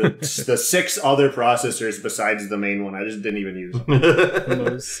whatever, the 6 other processors besides the main one. I just didn't even use them.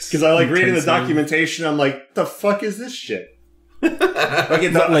 Because I like reading the documentation, I'm like, the fuck is this shit?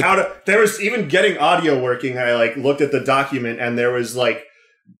 There was even getting audio working, I like looked at the document and there was like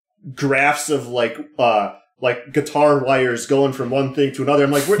graphs of like guitar wires going from one thing to another.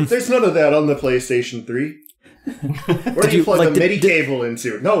 I'm like, there's none of that on the PlayStation 3. Where do you plug the MIDI cable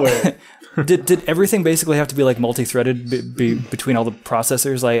into? Nowhere. Did everything basically have to be like multi-threaded between all the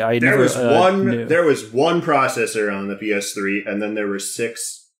processors? There was one processor on the PS3, and then there were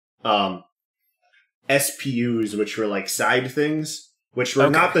 6 SPUs, which were like side things, which were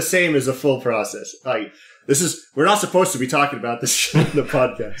not the same as a full process. Like, we're not supposed to be talking about this shit in the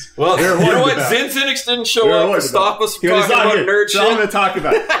podcast. Well, you know what? Zinzanix didn't show up to stop us from talking about nerd shit. So I'm going to talk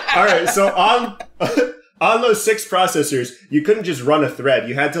about it. All right, so on those 6 processors, you couldn't just run a thread.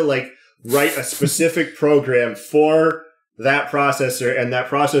 You had to like write a specific program for that processor, and that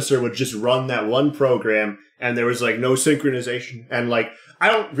processor would just run that one program, and there was like no synchronization. And like, I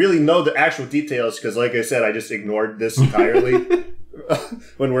don't really know the actual details because, like I said, I just ignored this entirely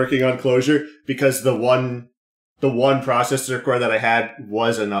when working on Closure, because the one processor core that I had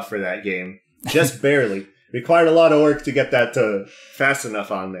was enough for that game. Just barely. Required a lot of work to get that to fast enough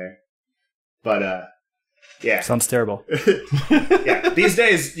on there. But yeah. Sounds terrible. Yeah. These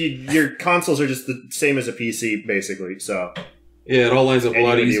days, your consoles are just the same as a PC, basically. So yeah, it all lines up a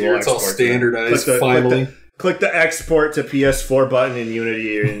lot easier. It's all standardized, finally. Click the export to PS4 button in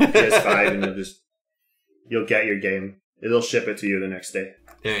Unity or in PS5, and you'll get your game. It'll ship it to you the next day.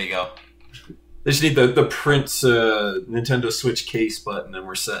 There you go. They just need the print Nintendo Switch case button, and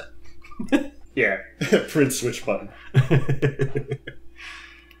we're set. Yeah, print Switch button.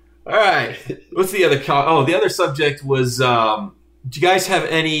 All right. What's the other? The other subject was: do you guys have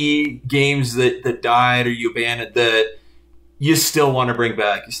any games that died or you abandoned that you still want to bring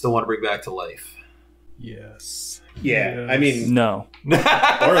back? You still want to bring back to life? Yes. Yeah. Yes. I mean, no.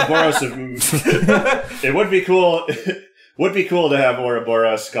 Ouroboros. It would be cool. Would be cool to have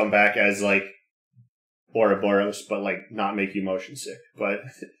Ouroboros come back as like Ouroboros, but like not make you motion sick. But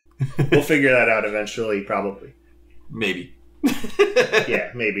we'll figure that out eventually, probably. Maybe.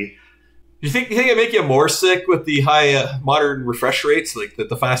 Yeah, maybe. You think it make you more sick with the high modern refresh rates? Like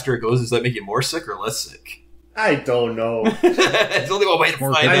the faster it goes, does that make you more sick or less sick? I don't know. It's only one way to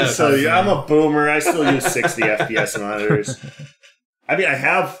find out. I'm a boomer. I still use 60 FPS monitors. I mean, I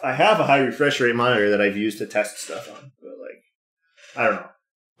have a high refresh rate monitor that I've used to test stuff on, but like, I don't know.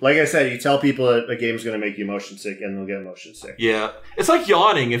 like I said, you tell people that a game's going to make you motion sick, and they'll get motion sick. Yeah, it's like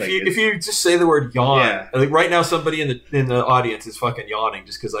yawning. If you just say the word yawn, like right now, somebody in the audience is fucking yawning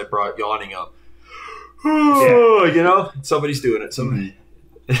just because I brought yawning up. You know, somebody's doing it. Somebody.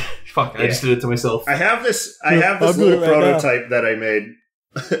 Fuck! I just did it to myself. I have this little prototype that I made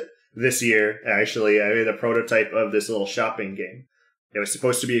this year. Actually, I made a prototype of this little shopping game. It was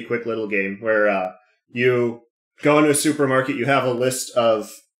supposed to be a quick little game where you go into a supermarket. You have a list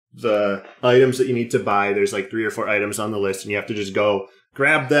of the items that you need to buy. There's like 3 or 4 items on the list, and you have to just go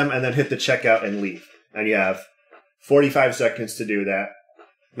grab them and then hit the checkout and leave. And you have 45 seconds to do that,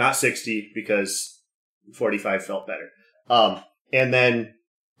 not 60 because 45 felt better. And then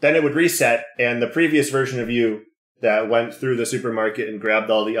it would reset, and the previous version of you that went through the supermarket and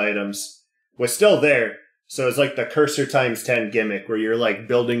grabbed all the items was still there. So it's like the cursor times 10 gimmick where you're like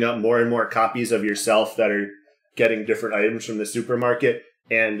building up more and more copies of yourself that are getting different items from the supermarket.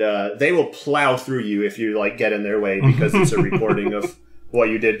 And they will plow through you if you like get in their way because it's a recording of what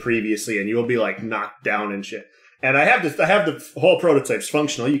you did previously, and you will be like knocked down and shit. And I have the whole prototype's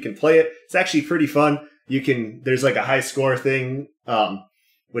functional. You can play it. It's actually pretty fun. There's like a high score thing,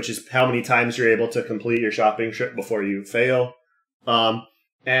 which is how many times you're able to complete your shopping trip before you fail.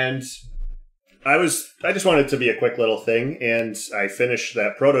 And I just wanted it to be a quick little thing, and I finished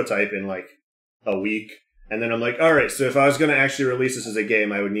that prototype in like a week. And then I'm like, all right, so if I was going to actually release this as a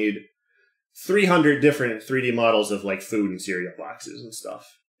game, I would need 300 different 3D models of like food and cereal boxes and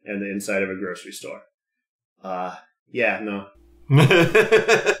stuff and the inside of a grocery store. No. I'm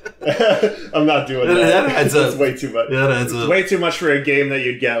not doing that. That's way too much. It's way too much for a game that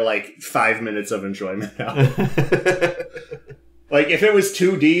you'd get like 5 minutes of enjoyment out of. Like if it was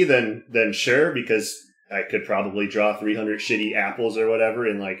 2D, then sure, because I could probably draw 300 shitty apples or whatever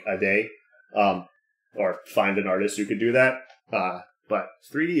in like a day. Or find an artist who could do that. But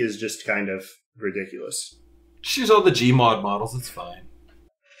 3D is just kind of ridiculous. Just use all the Gmod models, it's fine.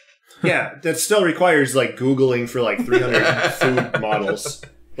 Yeah, that still requires like Googling for like 300 food models.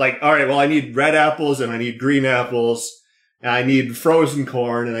 Like, all right, well, I need red apples and I need green apples and I need frozen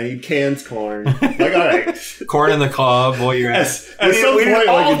corn and I need canned corn. Like, all right. Corn in the cob while you're at some point,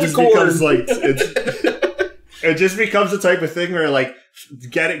 like, it just becomes like, it just becomes the type of thing where like,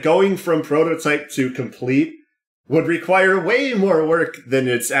 get it going from prototype to complete would require way more work than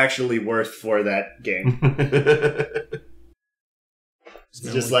it's actually worth for that game. It's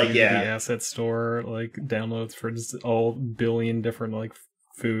just like the asset store like downloads for just all billion different like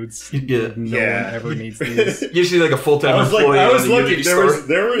foods. No one ever needs these. Usually like a full-time employee. I was looking.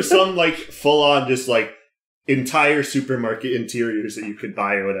 There were some like full-on just like entire supermarket interiors that you could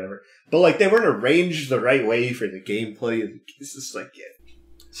buy or whatever. But like they weren't arranged the right way for the gameplay. It's just like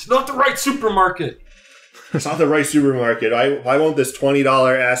it's not the right supermarket. It's not the right supermarket. Why won't this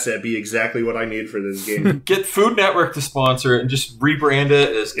 $20 asset be exactly what I need for this game? Get Food Network to sponsor it and just rebrand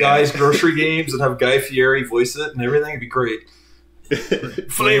it as Guy's Grocery Games and have Guy Fieri voice it and everything. It'd be great.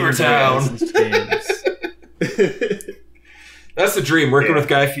 Flavor Town. That's the dream. Working with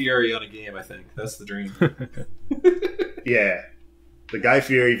Guy Fieri on a game, I think. That's the dream. Yeah. The Guy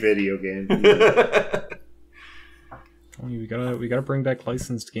Fieri video game. We gotta bring back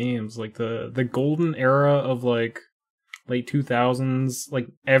licensed games. Like the golden era of like late 2000s. Like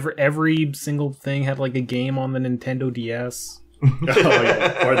every single thing had like a game on the Nintendo DS. Oh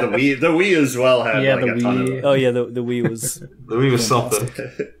yeah, or the Wii. The Wii as well had like the a ton Wii. of Oh yeah, the Wii was the Wii was something.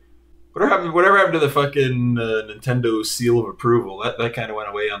 Whatever happened to the fucking Nintendo seal of approval? That kind of went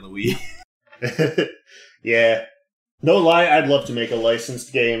away on the Wii. Yeah, no lie, I'd love to make a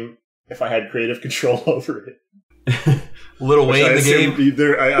licensed game if I had creative control over it. Lil Wayne the game.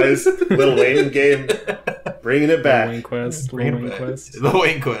 Lil Wayne game. Bringing it back. Lil Wayne Quest. Lil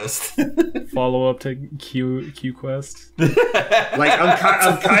Wayne Quest. Follow up to Q Quest. Like I'm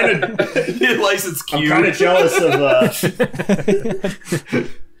kind of license Q. I'm kind of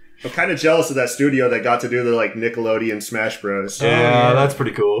jealous of that studio that got to do the like Nickelodeon Smash Bros. Yeah, that's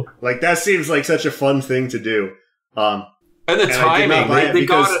pretty cool. Like that seems like such a fun thing to do. And the timing, they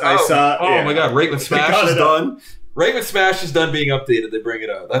got it out. My god, Right When Smash is done. Right When Smash is done being updated, they bring it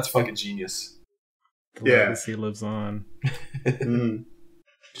out. That's fucking genius. The legacy lives on.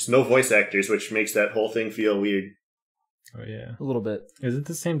 Just no voice actors, which makes that whole thing feel weird. Oh yeah, a little bit. Is it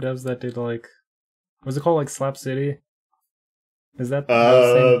the same devs that did like, was it called like Slap City? Is that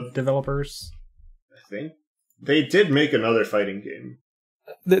the same developers? I think they did make another fighting game.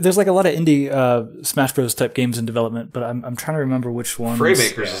 There's like a lot of indie Smash Bros type games in development, but I'm trying to remember which ones.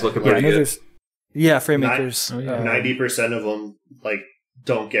 Fraymakers is looking pretty good. Yeah, Fraymakers. 90% of them like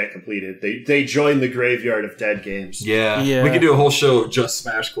don't get completed. They join the graveyard of dead games. Yeah. We could do a whole show of just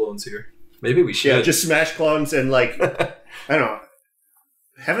Smash clones here. Maybe we should. Yeah, just Smash clones and like I don't know.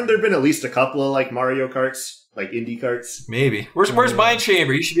 Haven't there been at least a couple of like Mario Karts? Like indie carts? Maybe. Where's Mind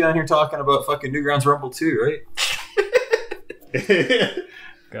Chamber? You should be on here talking about fucking Newgrounds Rumble too, right?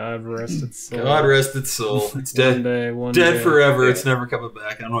 God rest its soul. God rest its soul. It's dead. One dead day. forever. It's never coming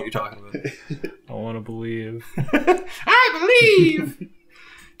back. I don't know what you're talking about. I want to believe. I believe.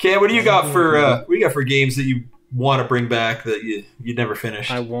 Cam, what do you got for games that you want to bring back that you never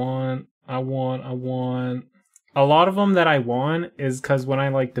finished? I want. A lot of them that I want is because when I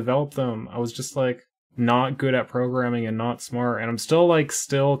like developed them, I was just like not good at programming and not smart, and I'm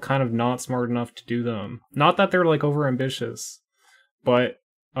still kind of not smart enough to do them. Not that they're like over ambitious, but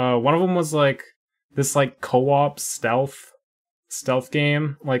one of them was like this like co-op stealth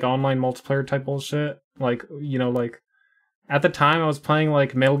game, like online multiplayer type bullshit. Like, you know, like at the time I was playing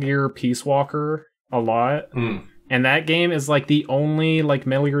like Metal Gear Peace Walker a lot, and that game is like the only like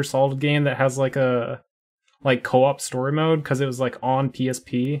Metal Gear Solid game that has like a like co-op story mode, because it was like on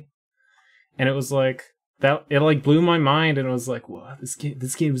PSP. And it was like that. It like blew my mind, and it was like, "Wow, this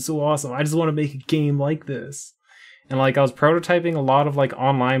game is so awesome! I just want to make a game like this." And like I was prototyping a lot of like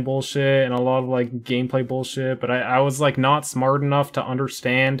online bullshit and a lot of like gameplay bullshit, but I was like not smart enough to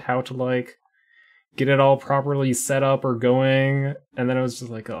understand how to like get it all properly set up or going. And then it was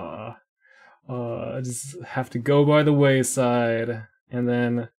just like, I just have to go by the wayside. And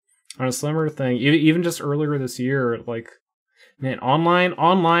then on a slimmer thing, even just earlier this year, like. Man,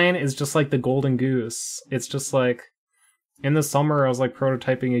 online is just like the golden goose. It's just like, in the summer, I was like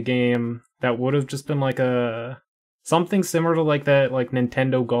prototyping a game that would have just been like something similar to like that, like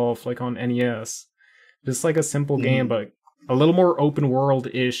Nintendo Golf, like on NES. Just like a simple game, but a little more open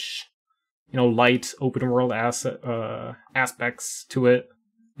world-ish, you know, light open world aspects to it.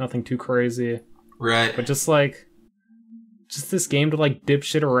 Nothing too crazy. Right. But just this game to like dip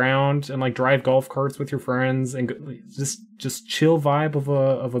shit around and like drive golf carts with your friends and just chill vibe of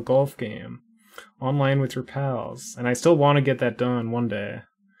a golf game online with your pals. And I still want to get that done one day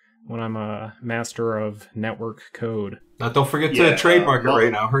when I'm a master of network code. Now, don't forget to trademark it right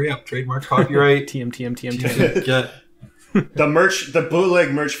now. Hurry up, trademark, copyright. TM. Yeah. The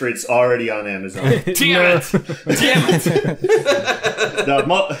bootleg merch for it's already on Amazon. Damn it!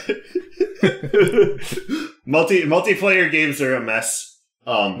 Multiplayer games are a mess.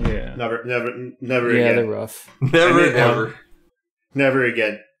 Never Yeah, again. they're rough. Never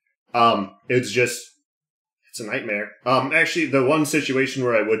again. It's a nightmare. Actually, the one situation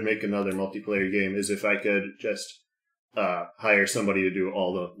where I would make another multiplayer game is if I could just hire somebody to do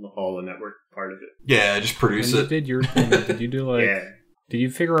all the network part of it. Yeah, just produce when it. You did your thing. Did you do like? Yeah. Did you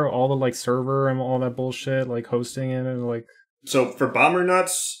figure out all the like server and all that bullshit, like hosting it and like? So for Bomber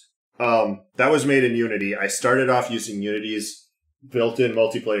Nuts, that was made in Unity. I started off using Unity's built-in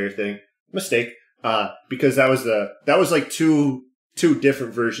multiplayer thing. Mistake, because that was like two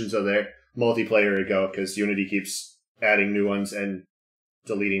different versions of their multiplayer ago. Because Unity keeps adding new ones and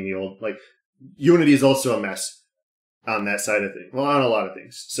deleting the old. Like Unity is also a mess on that side of things. Well, on a lot of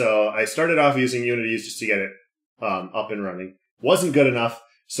things. So I started off using Unity just to get it up and running. Wasn't good enough,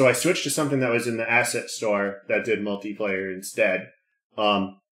 so I switched to something that was in the asset store that did multiplayer instead,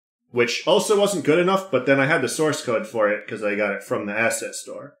 which also wasn't good enough, but then I had the source code for it because I got it from the asset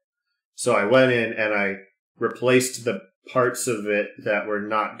store. So I went in and I replaced the parts of it that were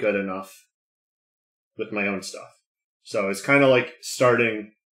not good enough with my own stuff. So it's kind of like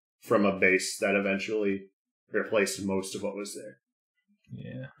starting from a base that eventually replaced most of what was there.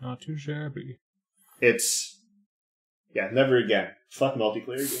 Yeah, not too shabby. Never again. Fuck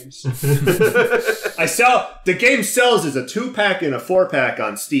multiplayer games. The game sells as a 2-pack and a 4-pack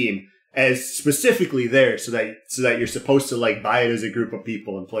on Steam, as specifically there so that you're supposed to like buy it as a group of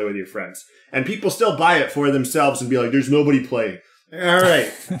people and play with your friends. And people still buy it for themselves and be like, there's nobody playing. Alright.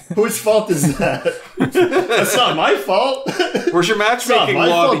 Whose fault is that? That's not my fault. Where's your matchmaking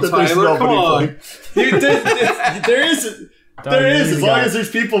lobby, Tyler? Come on. There is. As long as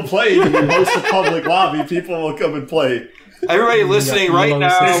there's people playing and you host a public lobby, people will come and play. Everybody listening right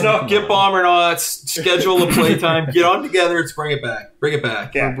now, get Bomber Nuts, schedule a playtime, get on together, let's bring it back. Bring it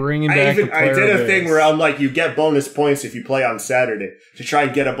back. Yeah. We're bringing back I did a thing where I'm like, you get bonus points if you play on Saturday, to try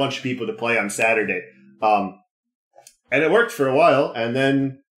and get a bunch of people to play on Saturday. And it worked for a while, and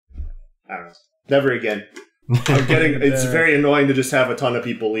then, I don't know, never again. It's very annoying to just have a ton of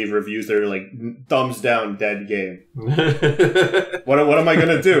people leave reviews that are like, thumbs down, dead game. What am I going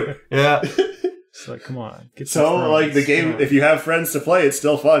to do? Yeah. It's like, come on. The game, if you have friends to play, it's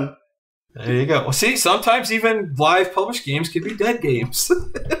still fun. There you go. Well, see, sometimes even live published games can be dead games.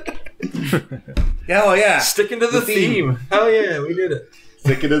 Yeah, well, yeah. Sticking to the theme. Hell yeah, we did it.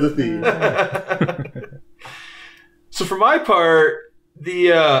 Sticking to the theme. So for my part,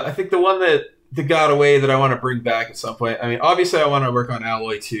 I think the one that got away that I want to bring back at some point. I mean, obviously I want to work on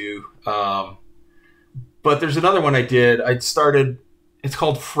Alloy 2. But there's another one I did. I started. It's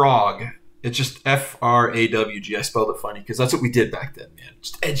called Frog. It's just F-R-A-W-G. I spelled it funny because that's what we did back then, man.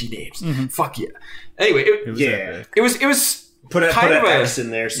 Just edgy names. Mm-hmm. Fuck yeah. Anyway, it was put an X in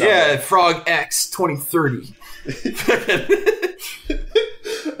there somewhere. Yeah, Frog X 2030.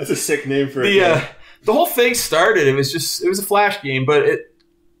 That's a sick name for a game. The whole thing started. It was a Flash game, but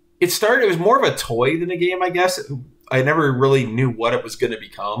it started. It was more of a toy than a game, I guess. I never really knew what it was going to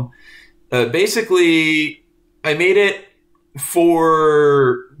become. Basically, I made it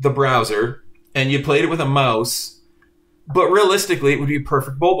for the browser, and you played it with a mouse. But realistically, it would be a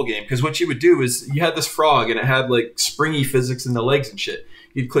perfect mobile game because what you would do is you had this frog, and it had like springy physics in the legs and shit.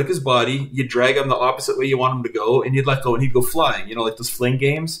 You'd click his body, you'd drag him the opposite way you want him to go, and you'd let go, and he'd go flying. You know, like those fling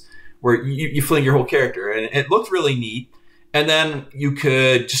games where you fling your whole character, and it looked really neat. And then you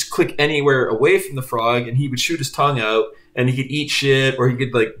could just click anywhere away from the frog, and he would shoot his tongue out, and he could eat shit, or he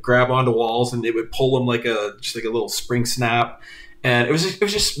could like grab onto walls, and it would pull him like a little spring snap. And it was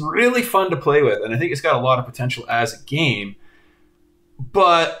just really fun to play with, and I think it's got a lot of potential as a game.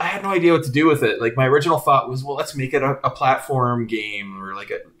 But I had no idea what to do with it. Like my original thought was, well, let's make it a platform game, or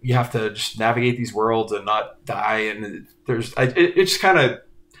like you have to just navigate these worlds and not die. And it just kind of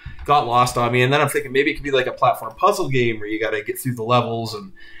got lost on me. And then I'm thinking maybe it could be like a platform puzzle game where you got to get through the levels.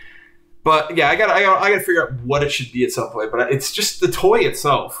 But yeah, I got to figure out what it should be at some point. But it's just the toy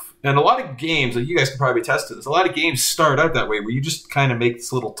itself. And a lot of games, like you guys can probably attest to this, a lot of games start out that way where you just kind of make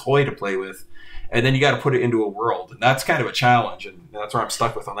this little toy to play with, and then you got to put it into a world. And that's kind of a challenge, and that's where I'm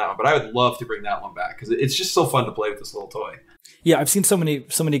stuck with on that one. But I would love to bring that one back because it's just so fun to play with this little toy. Yeah, I've seen so many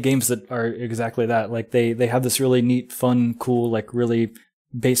games that are exactly that. Like they have this really neat, fun, cool, like really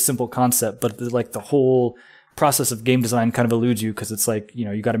base simple concept, but like the whole process of game design kind of eludes you because it's like, you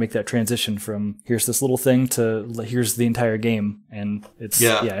know, you got to make that transition from here's this little thing to here's the entire game, and it's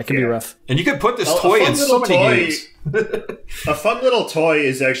it can be rough. And you could put this toy in so many games. A fun little toy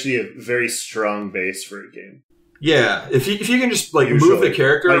is actually a very strong base for a game. Yeah, if you can just like move the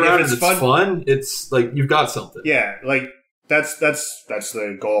character around and it's fun, it's like you've got something. Yeah, like that's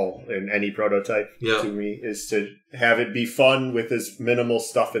the goal in any prototype to me, is to have it be fun with as minimal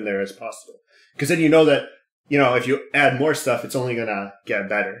stuff in there as possible. Because then you know that, you know, if you add more stuff, it's only gonna get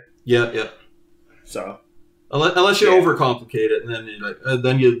better. Yeah. So unless you overcomplicate it, and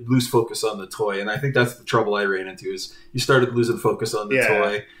then you lose focus on the toy. And I think that's the trouble I ran into, is you started losing focus on the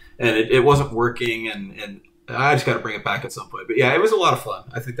toy, and it wasn't working. And I just got to bring it back at some point. But yeah, it was a lot of fun.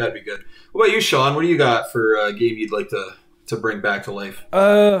 I think that'd be good. What about you, Sean? What do you got for a game you'd like to bring back to life?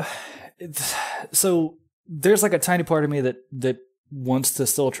 So there's like a tiny part of me that wants to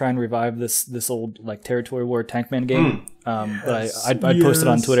still try and revive this old like Territory War Tankman game. But I'd post it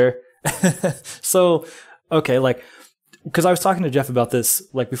on Twitter. So okay, like, because I was talking to Jeff about this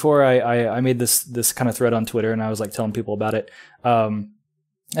like before I made this kind of thread on Twitter, and I was like telling people about it.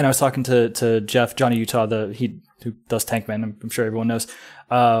 And I was talking to Jeff, Johnny Utah, who does Tankman. I'm sure everyone knows.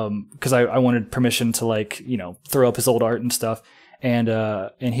 Because I wanted permission to like, you know, throw up his old art and stuff. And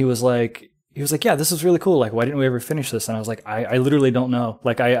he was like, yeah, this is really cool. Like, why didn't we ever finish this? And I was like, I literally don't know.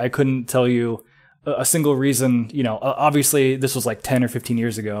 Like, I couldn't tell you a single reason. You know, obviously this was like 10 or 15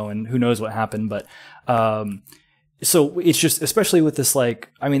 years ago, and who knows what happened. But so it's just, especially with this, like,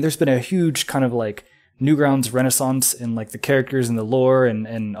 I mean, there's been a huge kind of like Newgrounds renaissance in like the characters and the lore,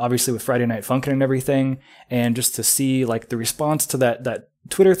 and obviously with Friday Night Funkin' and everything, and just to see like the response to that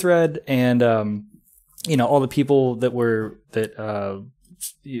Twitter thread, and you know, all the people that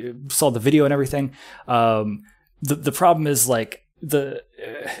saw the video and everything. The problem is like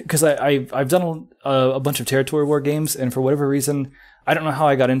because I've done a bunch of Territory War games, and for whatever reason, I don't know how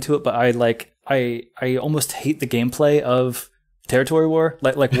I got into it, but I almost hate the gameplay of Territory War,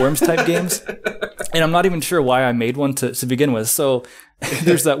 like Worms type games. And I'm not even sure why I made one to begin with. So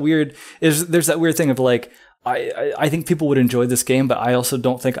there's that weird thing of like, I think people would enjoy this game, but I also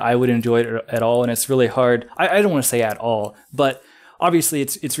don't think I would enjoy it at all. And it's really hard. I don't want to say at all, but obviously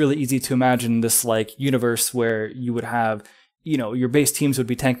it's really easy to imagine this like universe where you would have, you know, your base teams would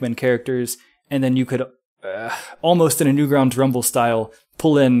be Tankman characters, and then you could almost in a Newgrounds Rumble style,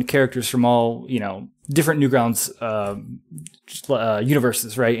 pull in characters from all, different Newgrounds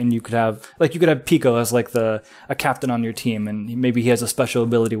universes, right? And you could have Pico as like a captain on your team, and maybe he has a special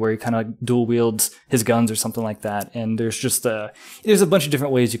ability where he kind of dual wields his guns or something like that. And there's just there's a bunch of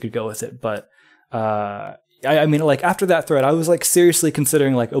different ways you could go with it. But I mean, like after that thread, I was like seriously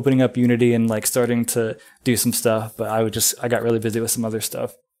considering like opening up Unity and like starting to do some stuff, but I got really busy with some other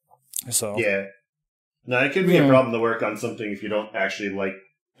stuff. So yeah. No, it can be a problem to work on something if you don't actually like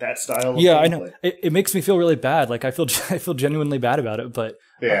that style of I gameplay. know. It makes me feel really bad. Like I feel genuinely bad about it, but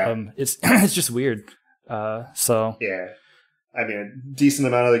it's it's just weird. So yeah. I mean, a decent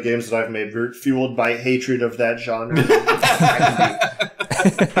amount of the games that I've made were fueled by hatred of that genre.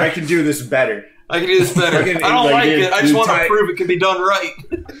 I can do this better. I can do this better. I don't like it. I just want to prove it can be done right.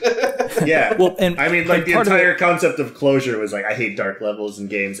 Yeah. Well, and I mean, like the entire concept of closure was like, I hate dark levels in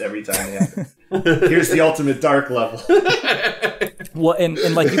games every time it happens. Here's the ultimate dark level. Well, and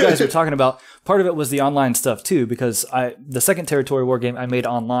like you guys were talking about, part of it was the online stuff too, because the second Territory War game I made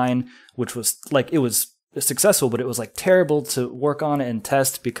online, which was like, it was successful, but it was like terrible to work on and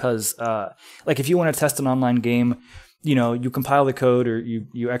test because like if you want to test an online game, you compile the code or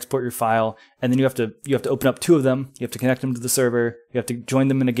you export your file, and then you have to open up two of them. You have to connect them to the server. You have to join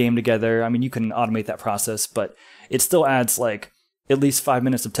them in a game together. I mean, you can automate that process, but it still adds like at least 5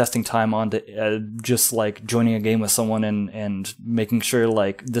 minutes of testing time onto just like joining a game with someone and making sure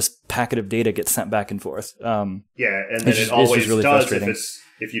like this packet of data gets sent back and forth. Yeah, and then it always really does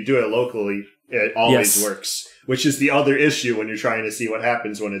if you do it locally. It always works, which is the other issue when you're trying to see what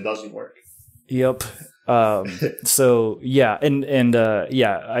happens when it doesn't work. Yep. So yeah,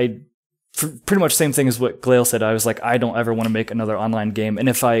 I pretty much same thing as what Glaiel said. I was like, I don't ever want to make another online game, and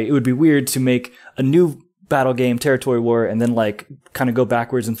it would be weird to make a new battle game, Territory War, and then like kind of go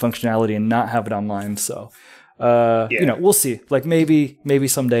backwards in functionality and not have it online. So, we'll see. Like maybe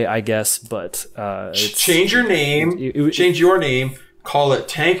someday, I guess. But change your name. Change your name. Call it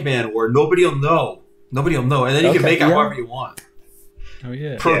Tankman War. Nobody will know, and then you can make it however you want. Oh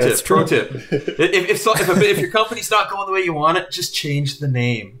yeah. Pro tip. If your company's not going the way you want it, just change the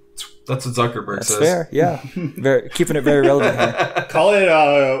name. That's what Zuckerberg says. Fair, yeah. Keeping it very relevant here. Call it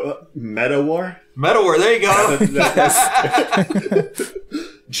Meta War. Meta War. There you go.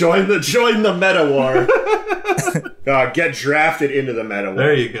 Join the Meta War. Get drafted into the Meta War.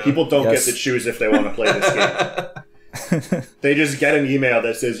 There you go. People don't get to choose if they want to play this game. They just get an email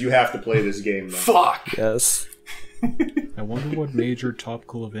that says you have to play this game now. Fuck. Yes. I wonder what major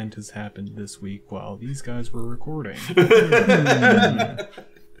topical event has happened this week while these guys were recording.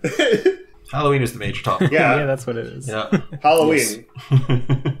 Halloween is the major topic. Yeah, that's what it is. Yeah. Halloween.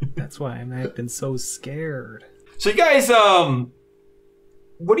 That's why I'm acting so scared. So you guys,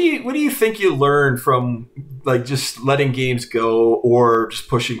 what do you think you learned from like just letting games go or just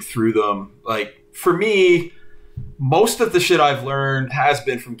pushing through them? Like for me, most of the shit I've learned has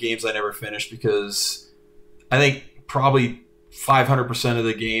been from games I never finished, because I think probably 500% of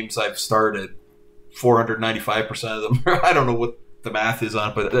the games I've started, 495% of them, I don't know what the math is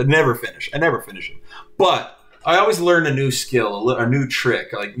on, but I never finish them. But I always learn a new skill, a new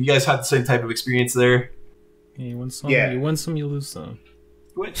trick. Like, you guys had the same type of experience there? Yeah, you win some, you lose some.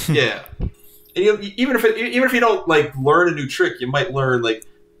 Yeah. And even if you don't like learn a new trick, you might learn like,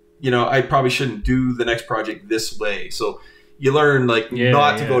 I probably shouldn't do the next project this way. So you learn like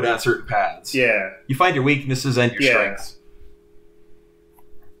not to go down certain paths. Yeah. You find your weaknesses and your strengths.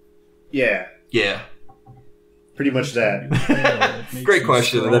 Yeah. Yeah. Pretty much that. Great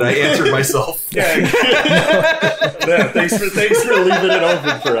question that I answered myself. Yeah. Thanks for leaving it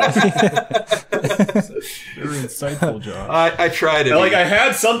open for us. Very insightful, Josh. I tried it. I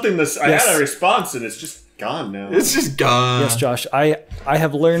had something. I had a response, and it's just gone now. It's just gone. Yes, Josh. I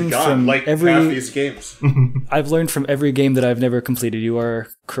have learned from like every half these games. I've learned from every game that I've never completed. You are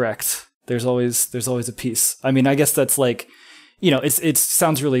correct. There's always a piece. I mean, I guess that's like, it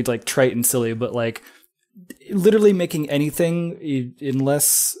sounds really like trite and silly, but like literally making anything,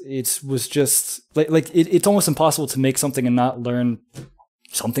 unless it was just it's almost impossible to make something and not learn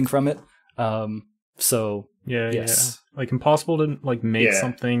something from it. So yes. Like impossible to like make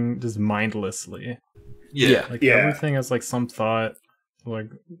something just mindlessly. Yeah. Everything has like some thought,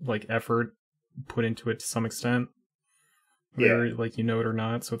 like effort put into it to some extent. Whether like you know it or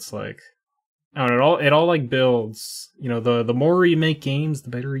not. So it's like, I don't know, it all like builds. The more you make games, the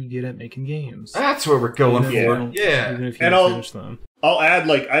better you get at making games. That's what we're going for. Even if you don't finish them. I'll add,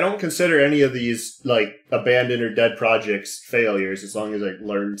 I don't consider any of these abandoned or dead projects failures as long as I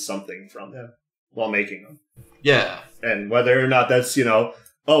learned something from them while making them. Yeah. And whether or not that's,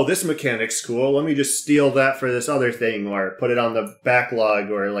 oh, this mechanic's cool. Let me just steal that for this other thing, or put it on the backlog,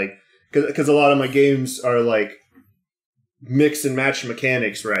 or like, because a lot of my games are like mix and match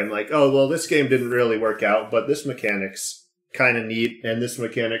mechanics, where I'm like, oh, well, this game didn't really work out, but this mechanic's kind of neat, and this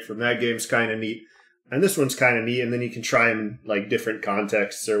mechanic from that game's kind of neat, and this one's kind of neat, and then you can try them in like different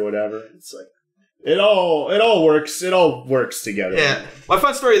contexts or whatever. It's like it all works. It all works together. Yeah, my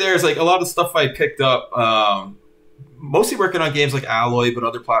fun story there is like a lot of stuff I picked up. Mostly working on games like Alloy, but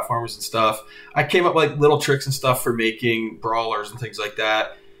other platformers and stuff. I came up with like little tricks and stuff for making brawlers and things like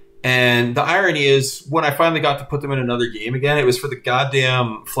that. And the irony is, when I finally got to put them in another game again, it was for the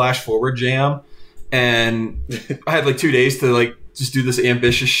goddamn Flash Forward Jam. And I had like 2 days to like just do this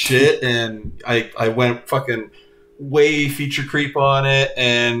ambitious shit. And I went fucking way feature creep on it.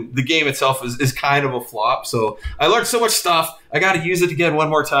 And the game itself is kind of a flop. So I learned so much stuff. I got to use it again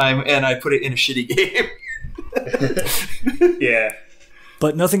one more time. And I put it in a shitty game. Yeah.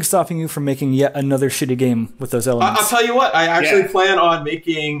 But nothing's stopping you from making yet another shitty game with those elements. I'll tell you what, I actually plan on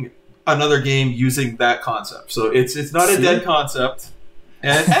making another game using that concept. So it's not a dead concept.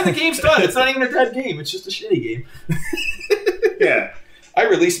 And the game's done. It's not even a dead game. It's just a shitty game. Yeah. I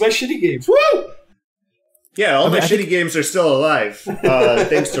released my shitty games. Woo! Yeah, all my shitty games are still alive,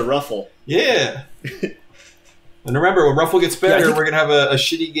 thanks to Ruffle. Yeah. And remember, when Ruffle gets better, we're going to have a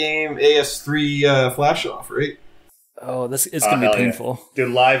shitty game AS3 flash off, right? Oh, it's going to be painful. Yeah.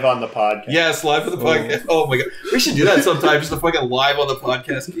 Dude, live on the podcast. Yes, live on the podcast. Oh my god. We should do that sometime, just a fucking live on the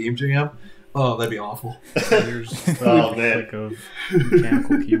podcast game jam. Oh, that'd be awful. Oh, man. Of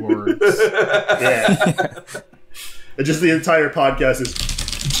mechanical keywords. Yeah. And just the entire podcast is...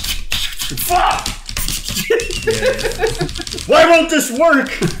 Fuck! Yeah. Why won't this work?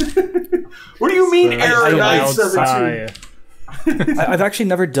 What do you mean, error 972? I've actually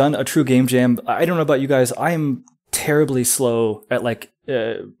never done a true game jam. I don't know about you guys. I am terribly slow at like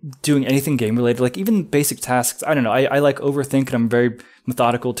doing anything game related, like even basic tasks. I don't know. I like overthink, and I'm very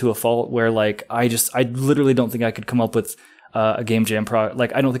methodical to a fault, where like I literally don't think I could come up with a game jam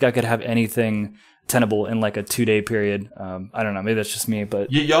like I don't think I could have anything tenable in like a 2-day period. I don't know. Maybe that's just me,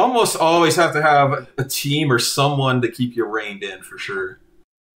 but you almost always have to have a team or someone to keep you reined in for sure.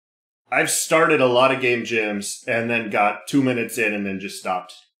 I've started a lot of game jams and then got 2 minutes in and then just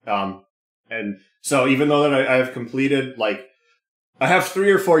stopped. And so even though that I have completed, like, I have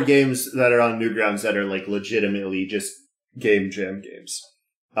 3 or 4 games that are on Newgrounds that are like legitimately just game jam games.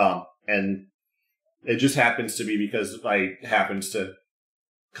 And it just happens to be because I happens to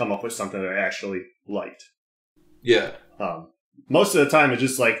come up with something that I actually liked. Yeah. Most of the time it's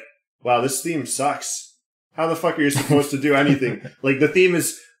just like, wow, this theme sucks. How the fuck are you supposed to do anything? Like, the theme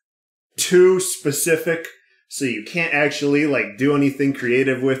is too specific, so you can't actually like do anything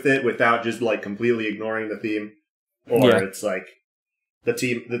creative with it without just like completely ignoring the theme. Or it's like the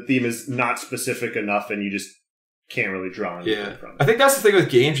theme is not specific enough and you just can't really draw anything from it. I think that's the thing with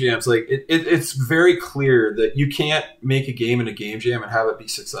game jams. Like it's very clear that you can't make a game in a game jam and have it be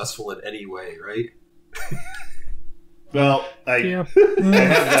successful in any way, right? Well, I have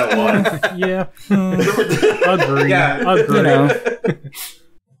that one. Yeah. Agree. Yeah. Agree. you know.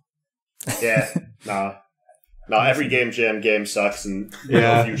 Yeah. No, every game jam game sucks and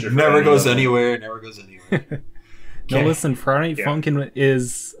no future for never any goes of them. anywhere. Never goes anywhere. No, listen, Friday Night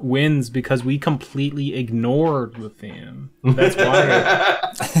Funkin' wins because we completely ignored the theme. That's why.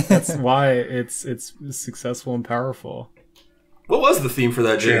 That's why it's successful and powerful. What was the theme for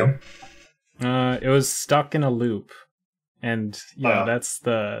that jam? It was Stuck in a Loop, and that's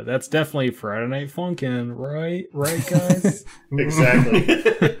definitely Friday Night Funkin', right, guys? Exactly.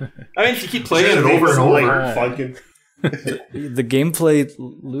 I mean, if you keep playing it over and over, Funkin'. The gameplay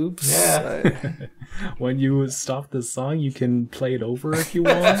loops. Yeah. When you stop the song, you can play it over if you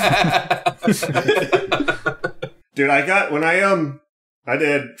want. Dude, I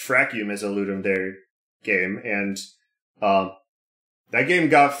did Fracuum as a Ludum Dare game, and that game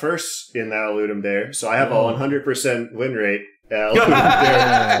got first in that Ludum Dare, so I have a 100% win rate at Ludum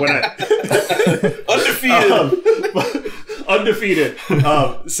Dare. Undefeated.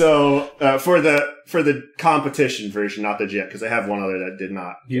 So for the competition version, not the Jet, because I have one other that did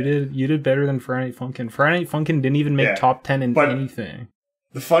not. You did better than Friday Night Funkin'. Friday Night Funkin' didn't even make top 10 in anything.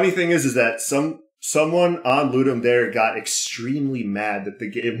 The funny thing is that someone on Ludum Dare got extremely mad that the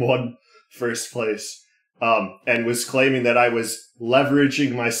game won first place, and was claiming that I was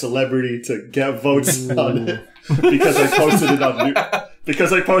leveraging my celebrity to get votes on it because I posted it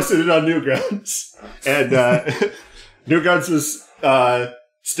on Newgrounds, and Newgrounds was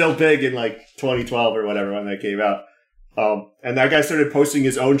still big in like 2012 or whatever when that came out. And that guy started posting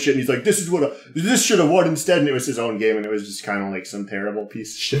his own shit, and he's like, this should have won instead, and it was his own game, and it was just kind of like some terrible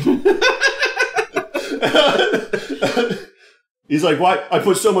piece of shit. He's like, why? I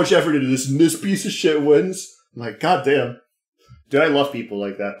put so much effort into this, and this piece of shit wins? I'm like, god damn. Dude, I love people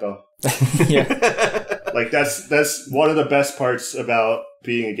like that, though. Yeah. Like, that's one of the best parts about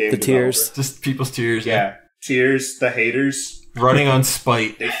being a game The developer. tears. Just people's tears. Yeah. Tears, the haters. Running on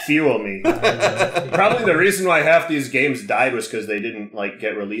spite. They fuel me. Probably the reason why half these games died was because they didn't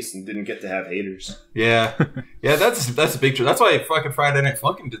get released and didn't get to have haters. Yeah. Yeah, that's a big truth. That's why fucking Friday Night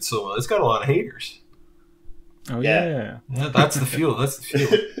Funkin' did so well. It's got a lot of haters. Oh, Yeah. Yeah, that's the fuel. That's the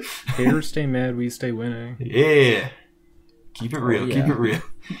fuel. Haters stay mad, we stay winning. Yeah. Keep it real. yeah. Keep it real.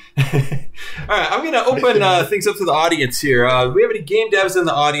 All right, I'm going to open things up to the audience here. Do we have any game devs in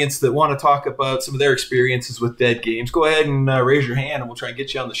the audience that want to talk about some of their experiences with dead games? Go ahead and raise your hand, and we'll try and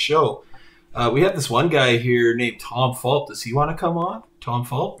get you on the show. We have this one guy here named TomFulp. Does he want to come on?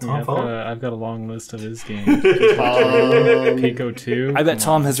 TomFulp? Yeah, TomFulp? I've got a long list of his games. Pico 2. I bet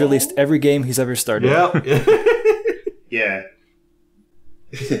Tom has released every game he's ever started. Yeah. Yeah.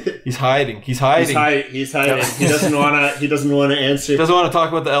 He's hiding. He's hiding. He's hiding. He doesn't wanna answer. He doesn't want to talk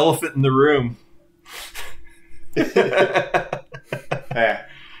about the elephant in the room. Yeah.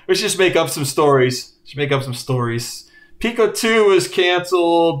 We should just make up some stories. Pico 2 was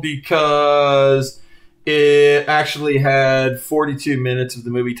canceled because it actually had 42 minutes of the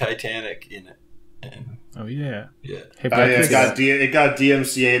movie Titanic in it. And Oh, yeah. yeah. Hey, It got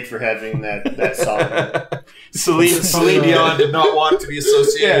DMCA'd for having that song. Celine Dion did not want to be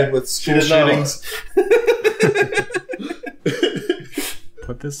associated with school shootings.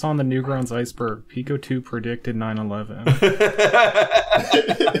 Put this on the Newgrounds iceberg. Pico 2 predicted 9/11.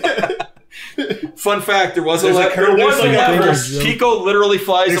 Fun fact, there was a lever. Pico literally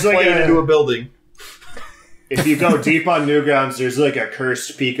flies a plane into a building. If you go deep on Newgrounds, there's like a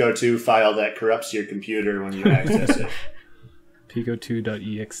cursed Pico 2 file that corrupts your computer when you access it.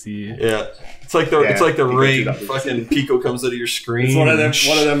 Pico2.exe. Yeah, it's like the ring. Fucking Pico comes out of your screen. It's one of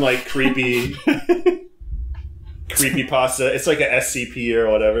them like creepy pasta. It's like a SCP or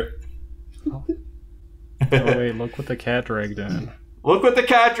whatever. Oh wait, look what the cat dragged in. Look what the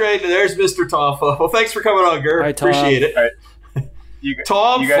cat dragged in. There's Mr. TomFulp. Well, thanks for coming on, Gur. Hi, Tom. Appreciate it. All right.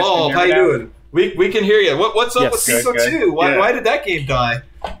 TomFulp, how you doing? We can hear you. What's up with Good, Pico good. 2? Why did that game die?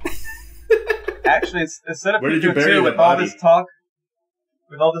 Actually, instead of Where did you Pico bury 2, the with all body? this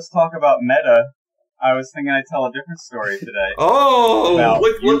talk about meta, I was thinking I'd tell a different story today. Oh, About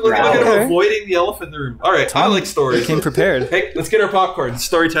look at him Okay. avoiding the elephant in the room. All right, I like stories. Came prepared. Hey, let's get our popcorn.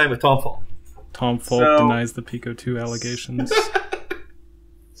 Story time with TomFulp. TomFulp denies the Pico 2 allegations.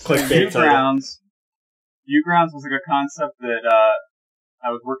 Clickbait title. Newgrounds was like a concept that I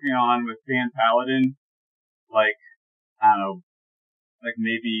was working on with Dan Paladin, like, I don't know, like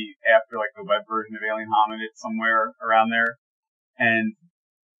maybe after like the web version of Alien Hominid, somewhere around there. And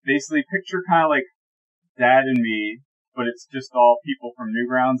basically picture kind of like Dad and me, but it's just all people from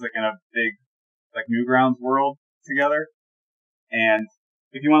Newgrounds, like in a big like Newgrounds world together. And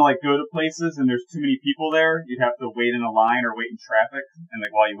if you want to like go to places and there's too many people there, you'd have to wait in a line or wait in traffic. And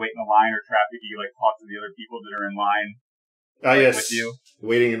like while you wait in a line or traffic, you like talk to the other people that are in line. Ah, yes. With you.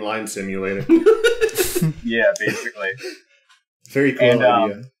 Waiting in line simulator. Yeah, basically. Very cool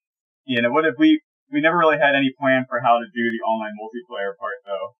idea. Yeah, what if we never really had any plan for how to do the online multiplayer part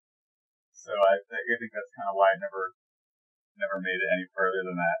though. So I think that's kind of why I never made it any further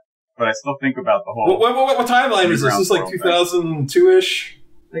than that. But I still think about the whole. What timeline is this? Is this like 2002-ish?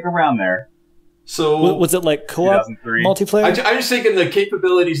 Like around there. So Was it like co-op 2003. multiplayer? I'm just thinking the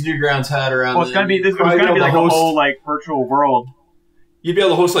capabilities Newgrounds had around. Well, it's gonna be like a whole like virtual world. You'd be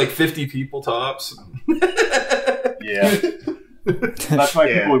able to host like 50 people tops. Yeah. That's why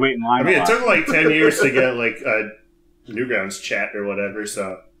people would wait in line. I mean, a it lot. took like 10 years to get like a Newgrounds chat or whatever,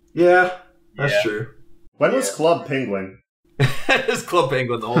 so. Yeah, that's Yeah. true. When was Club Penguin? It's Club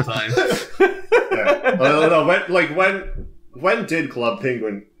Penguin the whole time. Yeah. No, when did Club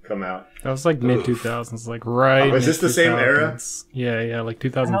Penguin come out? That was like mid 2000s, like right. Was this the same era? Yeah, like I don't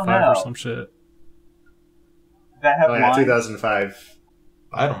 2005 know. or some shit. That have Oh, yeah, lines? 2005.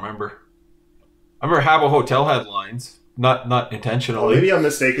 I don't remember. I remember Habbo Hotel had lines, not Oh, intentionally. maybe I'm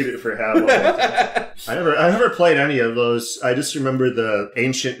mistaking it for Habbo. I never played any of those. I just remember the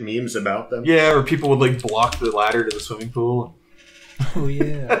ancient memes about them. Yeah, where people would like block the ladder to the swimming pool. Oh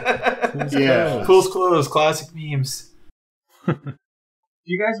yeah. Yeah. Cool's clothes, classic memes. Do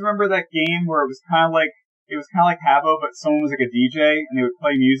you guys remember that game where it was kind of like Habbo, but someone was like a DJ and they would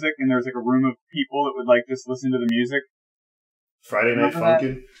play music, and there was like a room of people that would like just listen to the music? Friday Night Remember that?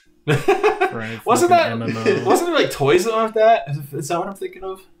 Funkin'. Wasn't that MMO. wasn't there like toys like that? Is that what I'm thinking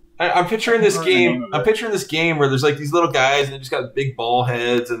of? I'm picturing this game. I'm picturing this game where there's like these little guys and they just got big ball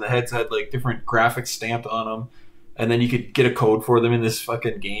heads, and the heads had like different graphics stamped on them, and then you could get a code for them in this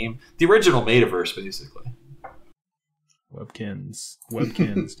fucking game. The original Metaverse, basically. Webkins,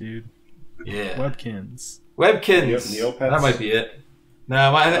 dude. Yeah. Webkins. Neopets? That might be it. No,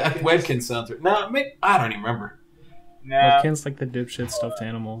 Webkins sounds right. No, I don't even remember. Nah. Webkins like the dipshit stuffed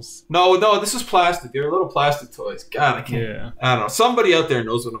animals. No, this was plastic. They were little plastic toys. God, I can't. Yeah. I don't know. Somebody out there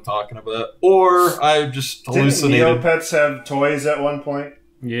knows what I'm talking about, or I just hallucinated. Didn't Neopets have toys at one point?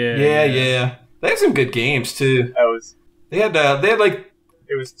 Yeah. Yeah. They had some good games too. They had like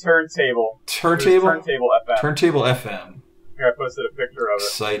It was Turntable. Turntable FM. Turntable FM. Here, I posted a picture of it.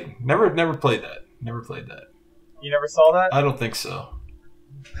 Exciting. Never played that. You never saw that? I don't think so.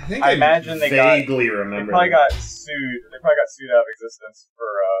 I imagine they vaguely They remember. probably got sued. They probably got sued out of existence for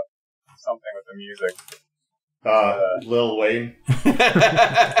something with the music. Lil Wayne.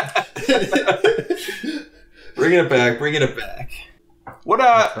 Bringing it back. What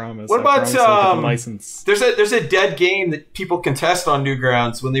promise, what about license? There's a dead game that people contest on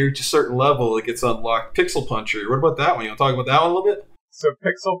Newgrounds when they reach a certain level. It gets unlocked. Pixel Puncher. What about that one? You want to talk about that one a little bit? So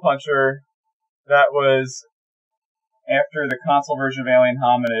Pixel Puncher, that was after the console version of Alien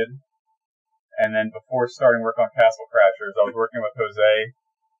Hominid, and then before starting work on Castle Crashers, I was working with Jose,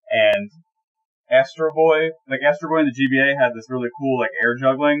 and Astro Boy and the GBA had this really cool like air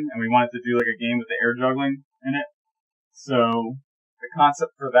juggling, and we wanted to do like a game with the air juggling in it. So the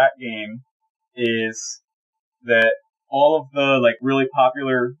concept for that game is that all of the like really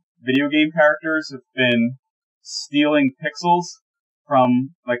popular video game characters have been stealing pixels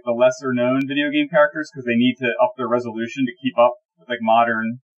from like the lesser known video game characters because they need to up their resolution to keep up with like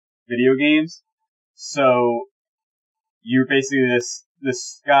modern video games. So you're basically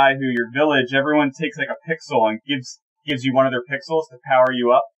this guy who your village, everyone takes like a pixel and gives you one of their pixels to power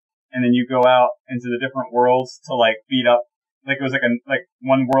you up, and then you go out into the different worlds to like beat up. Like it was like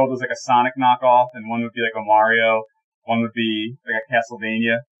one world was like a Sonic knockoff, and one would be like a Mario, one would be like a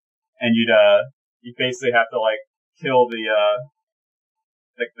Castlevania, and you basically have to like kill the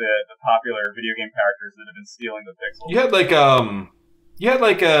popular video game characters that have been stealing the pixels. You had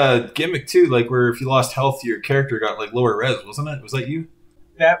like a gimmick too, like where if you lost health, your character got like lower res, wasn't it? Was that you?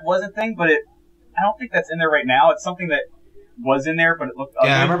 That was a thing, but I don't think that's in there right now. It's something that was in there, but it looked ugly.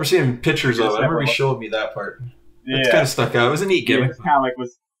 Yeah, I remember seeing pictures of it. I remember he showed me that part. Yeah. It kind of stuck out. It was a neat gimmick. It was kind of like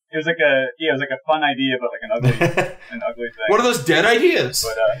it was like a fun idea, but like an ugly thing. One of those dead ideas.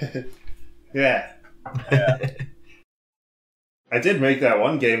 But Yeah. I did make that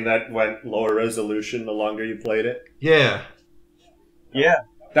one game that went lower resolution the longer you played it. Yeah.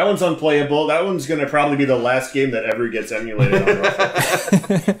 That one's unplayable. That one's going to probably be the last game that ever gets emulated on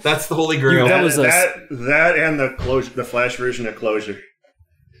Ruffle. That's the holy grail. That and the Flash version of Closure.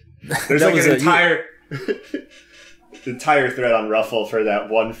 There's like an entire thread on Ruffle for that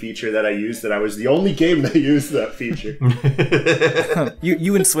one feature that I used, that I was the only game that used that feature.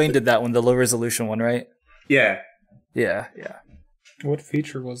 You and Swain did that one, the low resolution one, right? Yeah. What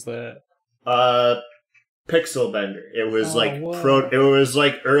feature was that? Pixel Bender. It was it was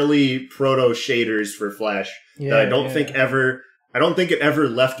like early proto shaders for Flash that I don't think it ever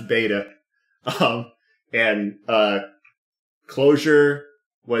left beta. And Closure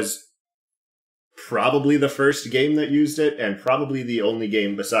was probably the first game that used it, and probably the only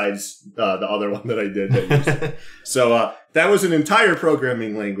game besides the other one that I did that used it. So that was an entire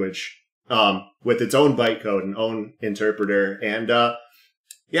programming language with its own bytecode and own interpreter, and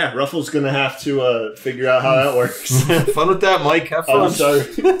Ruffle's gonna have to figure out how that works. Fun with that, Mike. Have fun. I'm sorry.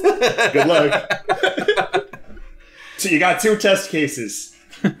 Good luck. So you got 2 test cases.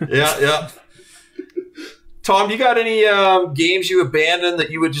 Yeah. Tom, you got any games you abandoned that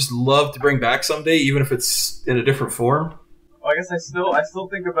you would just love to bring back someday, even if it's in a different form? Well, I guess I still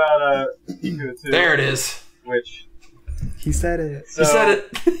think about Pico 2. There it is. Which he said it. He said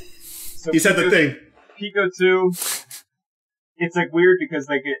it. So he said the thing. Pico 2. It's like weird because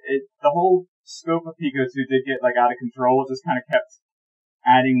like the whole scope of Pico 2 did get like out of control. It just kind of kept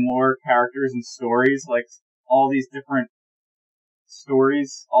adding more characters and stories, like all these different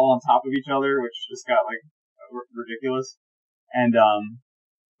stories all on top of each other, which just got like ridiculous. And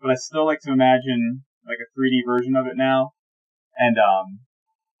but I still like to imagine like a 3D version of it now. And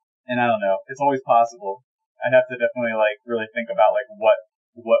I don't know, it's always possible. I'd have to definitely like really think about like what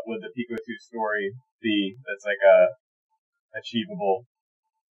would the Pico 2 story be that's like achievable.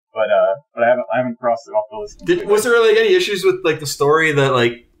 But I haven't crossed it off the list. Was there like any issues with like the story that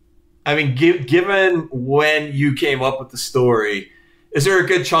like, I mean, given when you came up with the story, Is there a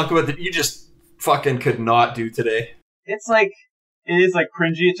good chunk of it that you just fucking could not do today? It's like, it is like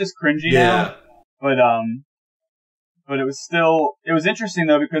cringy. It's just cringy now. But it was still, it was interesting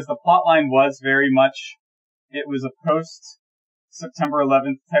though, because the plotline was very much, it was a post September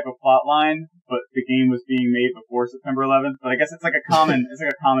 11th type of plotline, but the game was being made before September 11th. But I guess it's like a common,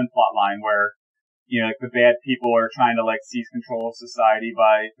 common plotline where, you know, like the bad people are trying to like seize control of society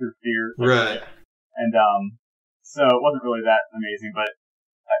through fear. Right. And, so it wasn't really that amazing, but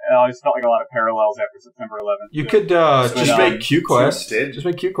I always felt like a lot of parallels after September 11th. You could just make QQuest. Just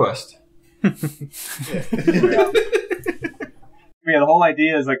make QQuest. Yeah, the whole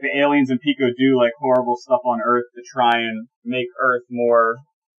idea is like the aliens and Pico do like horrible stuff on Earth to try and make Earth more,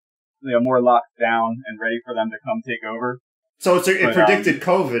 you know, more locked down and ready for them to come take over. So it predicted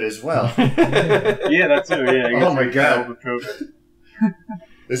COVID as well. Yeah, that too. Yeah. Oh my god.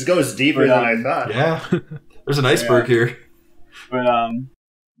 This goes deeper than I thought. Yeah. There's an iceberg here. But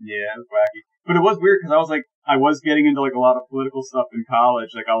yeah, it was wacky. But it was weird because I was getting into like a lot of political stuff in college.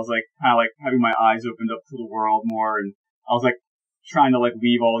 Like I was like kind of like having my eyes opened up to the world more, and I was like trying to like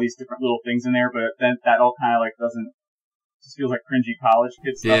weave all these different little things in there. But then that all kind of like just feels like cringy college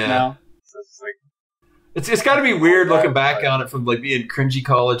kid stuff now. So it's just like. It's got to be weird looking back on it from like being cringy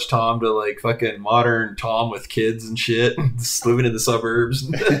college Tom to like fucking modern Tom with kids and shit, just living in the suburbs.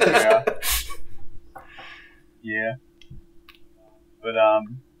 Yeah. Yeah. But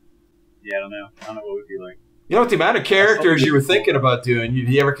yeah, I don't know what it would be like. You know what the amount of characters you were thinking about doing? Have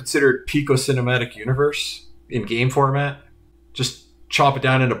you ever considered Pico Cinematic Universe in game format? Just chop it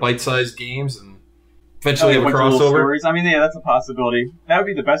down into bite-sized games and eventually have a crossover. I mean, yeah, that's a possibility. That would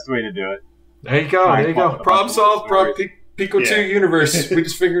be the best way to do it. There you go. There you go. Problem solved. Pico 2 Universe. We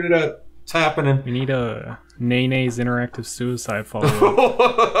just figured it out. It's happening. We need a Nene's interactive suicide follow-up.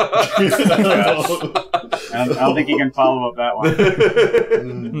 I don't think you can follow up that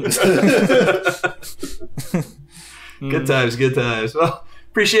one. Good times, good times. Well,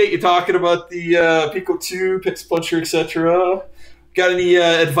 appreciate you talking about the Pico 2, Pixel Puncher, etc. Got any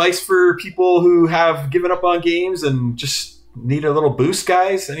advice for people who have given up on games and just need a little boost,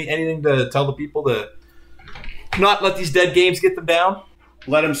 guys? Anything to tell the people to not let these dead games get them down?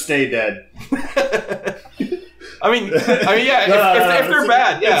 Let them stay dead. I mean, yeah. If they're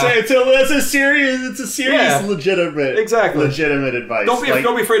bad, yeah. It's a serious, legitimate advice. Don't be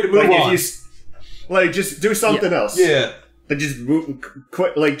afraid to move on. Just do something else. Yeah.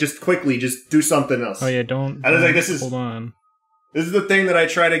 Like just quickly, just do something else. Oh yeah, don't. Hold on. This is the thing that I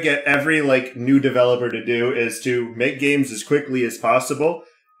try to get every like new developer to do, is to make games as quickly as possible.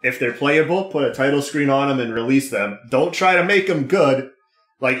 If they're playable, put a title screen on them and release them. Don't try to make them good.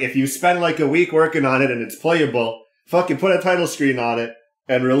 Like, if you spend like a week working on it and it's playable, fucking put a title screen on it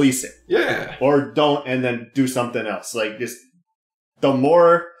and release it. Yeah. Or don't, and then do something else. Like, just the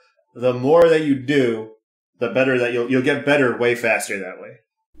more that you do, the better that you'll get better way faster that way.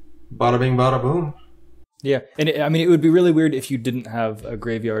 Bada bing, bada boom. Yeah, and it would be really weird if you didn't have a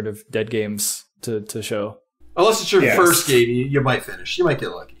graveyard of dead games to show. Unless it's your first game, you might finish. You might get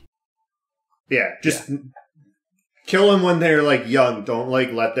lucky. Yeah, just kill them when they're like young. Don't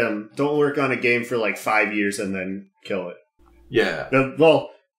like don't work on a game for like 5 years and then kill it. Yeah. Well,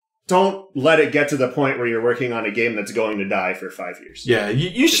 don't let it get to the point where you're working on a game that's going to die for 5 years. Yeah,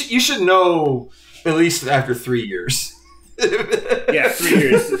 you should know at least after 3 years. Yeah, 3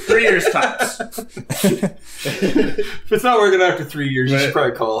 years. 3 years tops. If it's not working after 3 years, you should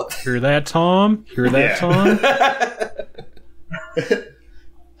probably call it. Hear that, Tom? Hear that, Tom?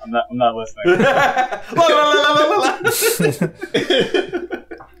 I'm not listening. This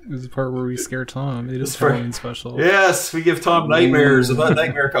is the part where we scare Tom. It is Halloween special. Yes, we give Tom nightmares about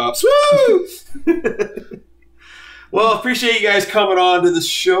Nightmare Cops. Woo! Well, appreciate you guys coming on to the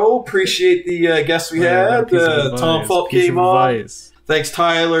show. Appreciate the guests we had. TomFulp came on. Thanks,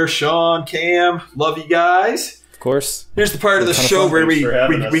 Tyler, Sean, Cam. Love you guys. Of course. Here's the part of the show where we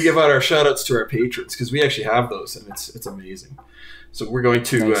give out our shout outs to our patrons, because we actually have those, and it's amazing. So we're going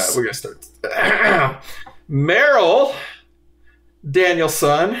to start. Meryl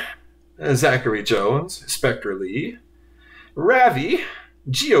Danielson, Zachary Jones, Spectre Lee, Ravi,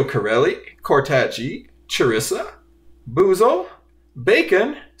 Gio Corelli, Cortaggi, Charissa, Boozle,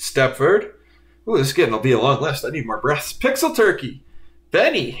 Bacon, Stepford. Ooh, this is getting to be a long list. I need more breaths. Pixel Turkey,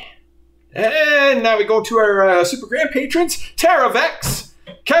 Benny. And now we go to our super grand patrons. Tara Vex,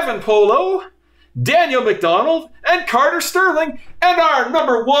 Kevin Polo, Daniel McDonald, and Carter Sterling. And our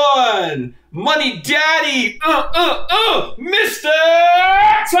number one money daddy, Mr.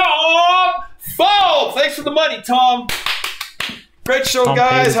 TomFulp. Thanks for the money, Tom. Great show,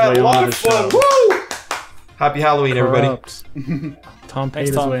 guys. Had a lot of fun. Woo! Happy Halloween, everybody. Tom paid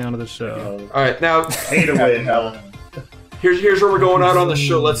his way onto the show. All right, now Hate away, hell. here's where we're going out on the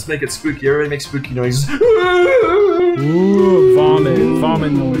show. Let's make it spooky. Everybody make spooky noises. Ooh, vomit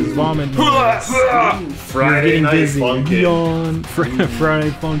noise. Friday Getting Night busy. Funkin'. Yawn. Friday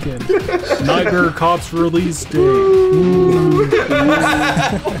Funkin'. Nightmare Cops release day. Ooh.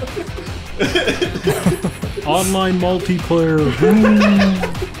 Online multiplayer.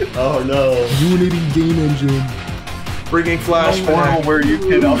 Ooh. Oh no. Unity game engine. Bringing A portal flashback. where you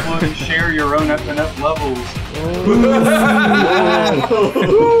can upload and share your own FNF levels.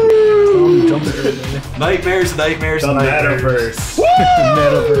 Nightmares. The metaverse.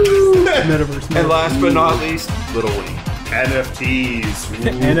 Metaverse. And last but not least, Lil Wayne. NFTs.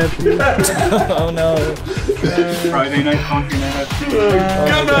 NFT. Oh no. Friday Night Funkin' NFT.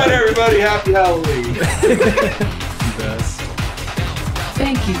 Good night, everybody. Happy Halloween. Best.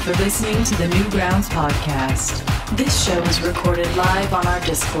 Thank you for listening to the Newgrounds podcast. This show is recorded live on our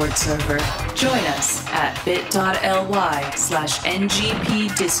Discord server. Join us at bit.ly/NGP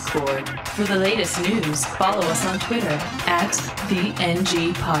Discord. For the latest news, follow us on Twitter at the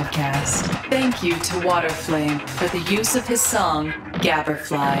NG Podcast. Thank you to Waterflame for the use of his song,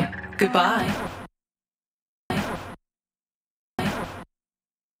 Gabberfly. Goodbye.